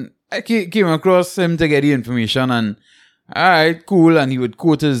 and I came across him to get the information and all right, cool. And he would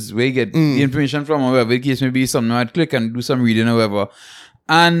quote where he get the information from or whatever. In case maybe something I'd click and do some reading or whatever.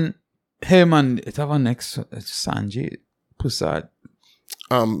 And him and it's our next Sanjay Prasad.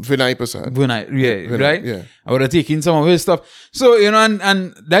 Vinay Prasad. Vinay, right? Yeah. I would have taken some of his stuff. So,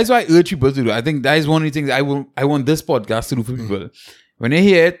 and that's why I urge people to do. I think that is one of the things I want this podcast to do for people. When they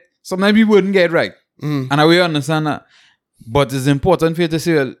hear it, sometimes we wouldn't get it right. And I will understand that. But it's important for you to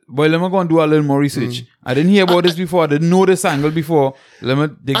say, well, let me go and do a little more research. I didn't hear about this before. I didn't know this angle before. Let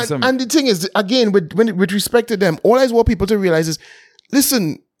me dig some. And the thing is, again, with respect to them, all I want people to realize is,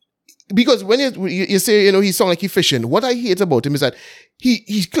 listen, because when you say, he sound like he's fishing, what I hate about him is that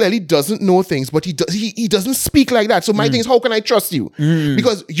he clearly doesn't know things, but he doesn't speak like that. So my thing is, how can I trust you?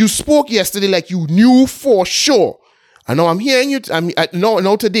 Because you spoke yesterday like you knew for sure. And now I'm hearing you.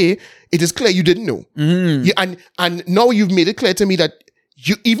 Now today, it is clear you didn't know. And now you've made it clear to me that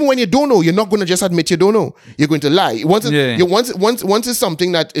even when you don't know, you're not going to just admit you don't know. You're going to lie. Once it's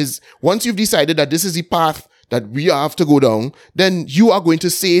something that is, once you've decided that this is the path that we have to go down, then you are going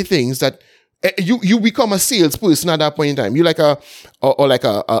to say things that you become a salesperson at that point in time. You're like a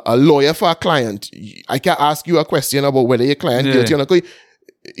lawyer for a client. I can ask you a question about whether your client guilty or not.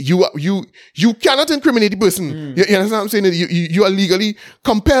 You cannot incriminate the person. You understand what I'm saying? You are legally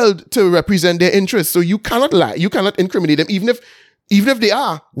compelled to represent their interests. So you cannot lie. You cannot incriminate them, even if they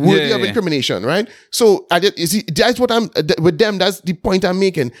are worthy of incrimination, right? So that's what I'm with them. That's the point I'm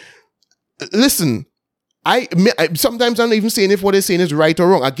making. Listen, I sometimes I'm not even saying if what they're saying is right or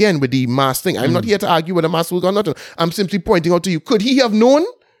wrong. Again, with the mask thing, I'm not here to argue whether mask will or not. I'm simply pointing out to you. Could he have known?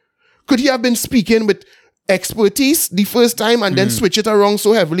 Could he have been speaking with expertise the first time and then switch it around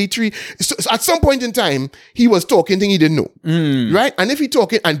so heavily? So at some point in time, he was talking thing he didn't know, right? And if he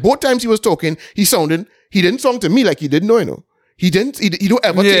talking, and both times he was talking, he didn't sound to me like he didn't know, He don't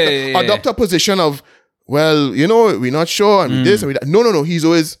ever adopt a position of, well, we're not sure and this and we that. No. He's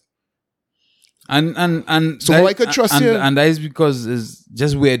always. And so I could trust you. And that is because it's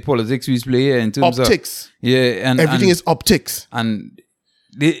just weird politics we play here in terms optics. And everything is optics. And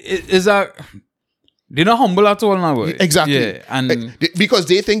they're not humble at all now. Exactly. Yeah, and because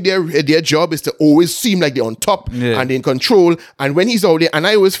they think their job is to always seem like they're on top and they're in control. And when he's out there, and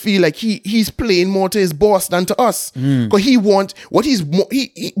I always feel like he's playing more to his boss than to us. Because he more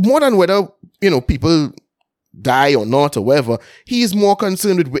than whether people die or not or whatever, he is more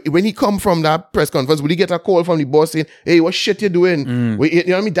concerned with when he come from that press conference, will he get a call from the boss saying, hey, what shit you doing? You know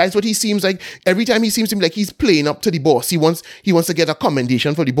what I mean? That's what he seems like. Every time he seems to me like he's playing up to the boss. He wants to get a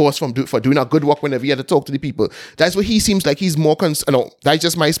commendation for the boss for doing a good work whenever he had to talk to the people. That's what he seems like he's more concerned. No, that's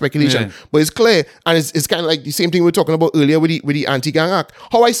just my speculation. But it's clear, and it's kind of like the same thing we were talking about earlier with the anti-gang act.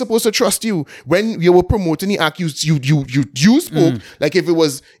 How are I supposed to trust you when you were promoting the act? You spoke like if it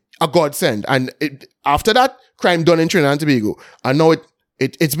was a godsend, and after that, crime done in Trinidad and Tobago, and now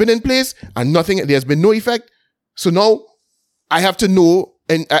it's been in place and there's been no effect. So now I have to know,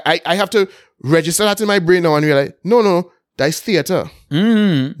 and I have to register that in my brain now and realize, no, that's theater.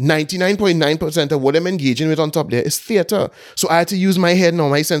 99.9% of what I'm engaging with on top there is theater. So I had to use my head now,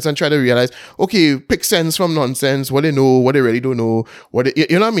 my sense, and try to realize, okay, pick sense from nonsense, what they know, what they really don't know, you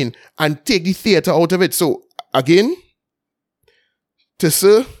know what I mean, and take the theater out of it. So again,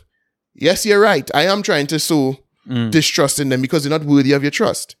 yes, you're right. I am trying to sow distrust in them because they're not worthy of your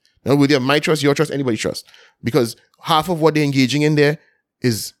trust. They're not worthy of my trust, your trust, anybody's trust. Because half of what they're engaging in there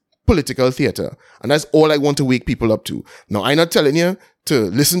is political theater. And that's all I want to wake people up to. Now, I'm not telling you to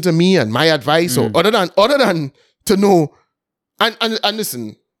listen to me and my advice or other than to know And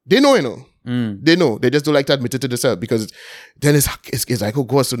listen, they know, you know. They know. They just don't like to admit it to themselves because then it's like, oh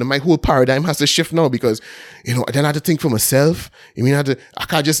God, so then my whole paradigm has to shift now because, you know, then I have to think for myself. I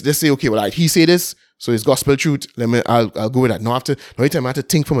can't just say, okay, well, he say this, so it's gospel truth. I'll go with that. No, every time I have to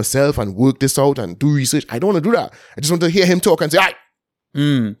think for myself and work this out and do research. I don't want to do that. I just want to hear him talk and say,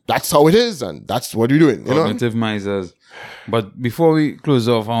 that's how it is and that's what we're doing. Cognitive misers. But before we close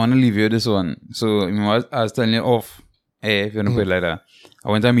off, I want to leave you this one. So, I was telling you off air, if you want to put it like that. I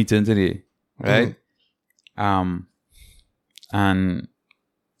went to a meeting today. Right? And,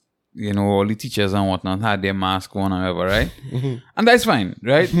 you know, all the teachers and whatnot had their mask on and whatever, right? And that's fine,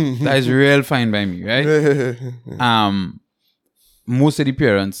 right? That is real fine by me, right? Most of the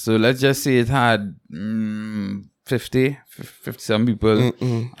parents, so let's just say it had 57 people.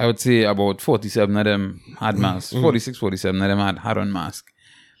 I would say about 47 of them had masks. 46, 47 of them had on mask.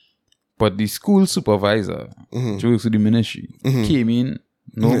 But the school supervisor, which works with the ministry, came in,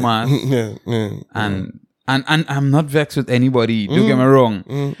 no mask. And I'm not vexed with anybody, don't get me wrong.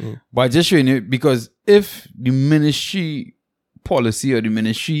 But just showing you, because if the ministry policy or the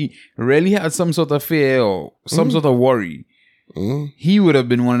ministry really had some sort of fear or some sort of worry, he would have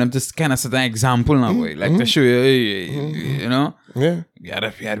been one of them to kind of set an example now, like to show you, you know? Yeah. You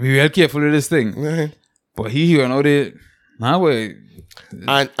had to be real careful with this thing. But you know,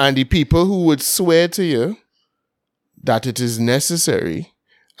 and the people who would swear to you that it is necessary,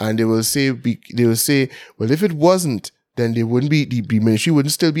 and they will say, well, if it wasn't, then they wouldn't be, the ministry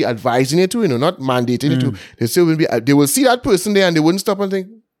wouldn't still be advising it to, you know, not mandating it to. They still will be. They will see that person there, and they wouldn't stop and think,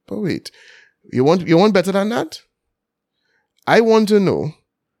 but wait, you want better than that? I want to know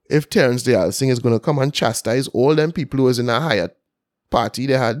if Terrence the Alsing is going to come and chastise all them people who was in a Hyatt party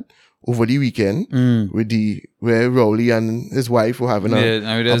they had over the weekend where Rowley and his wife were having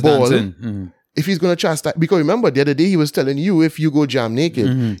a ball. If he's going to chastise, because remember the other day he was telling you if you go jam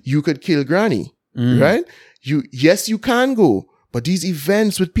naked, you could kill Granny, right? Yes, you can go, but these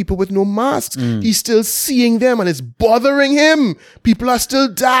events with people with no masks, he's still seeing them and it's bothering him. People are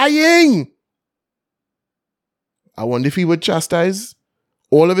still dying. I wonder if he would chastise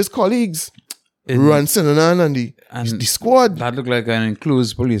all of his colleagues, Ruan Sinanan and the squad. That looked like an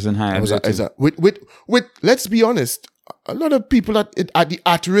enclosed police and high. With let's be honest, a lot of people at the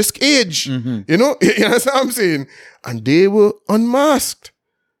at-risk age, you know what I'm saying? And they were unmasked.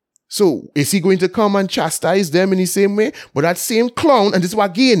 So is he going to come and chastise them in the same way? But that same clown, and this is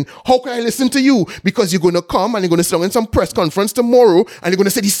again, how can I listen to you? Because you're going to come and you're going to sit down in some press conference tomorrow and you're going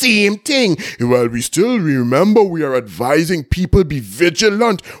to say the same thing. Well, we are advising people be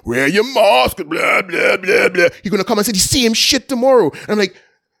vigilant, wear your mask, blah, blah, blah, blah. You're going to come and say the same shit tomorrow. And I'm like,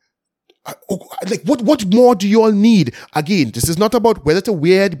 what more do you all need? Again, this is not about whether to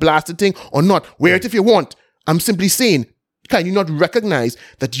wear the blasted thing or not. Wear it if you want. I'm simply saying, can you not recognize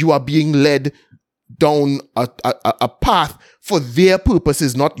that you are being led down a path for their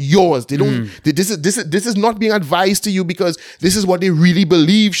purposes, not yours? They don't. This is not being advised to you because this is what they really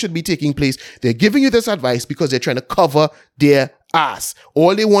believe should be taking place. They're giving you this advice because they're trying to cover their ass.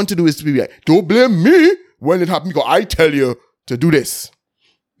 All they want to do is to be like, don't blame me when it happened because I tell you to do this.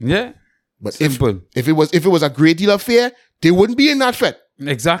 Yeah, but simple. If it was a great deal of fear, they wouldn't be in that fit.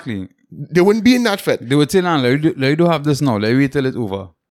 Exactly. They wouldn't be in that fit. They would say, "Now, let you do have this now. Let you wait till it's over."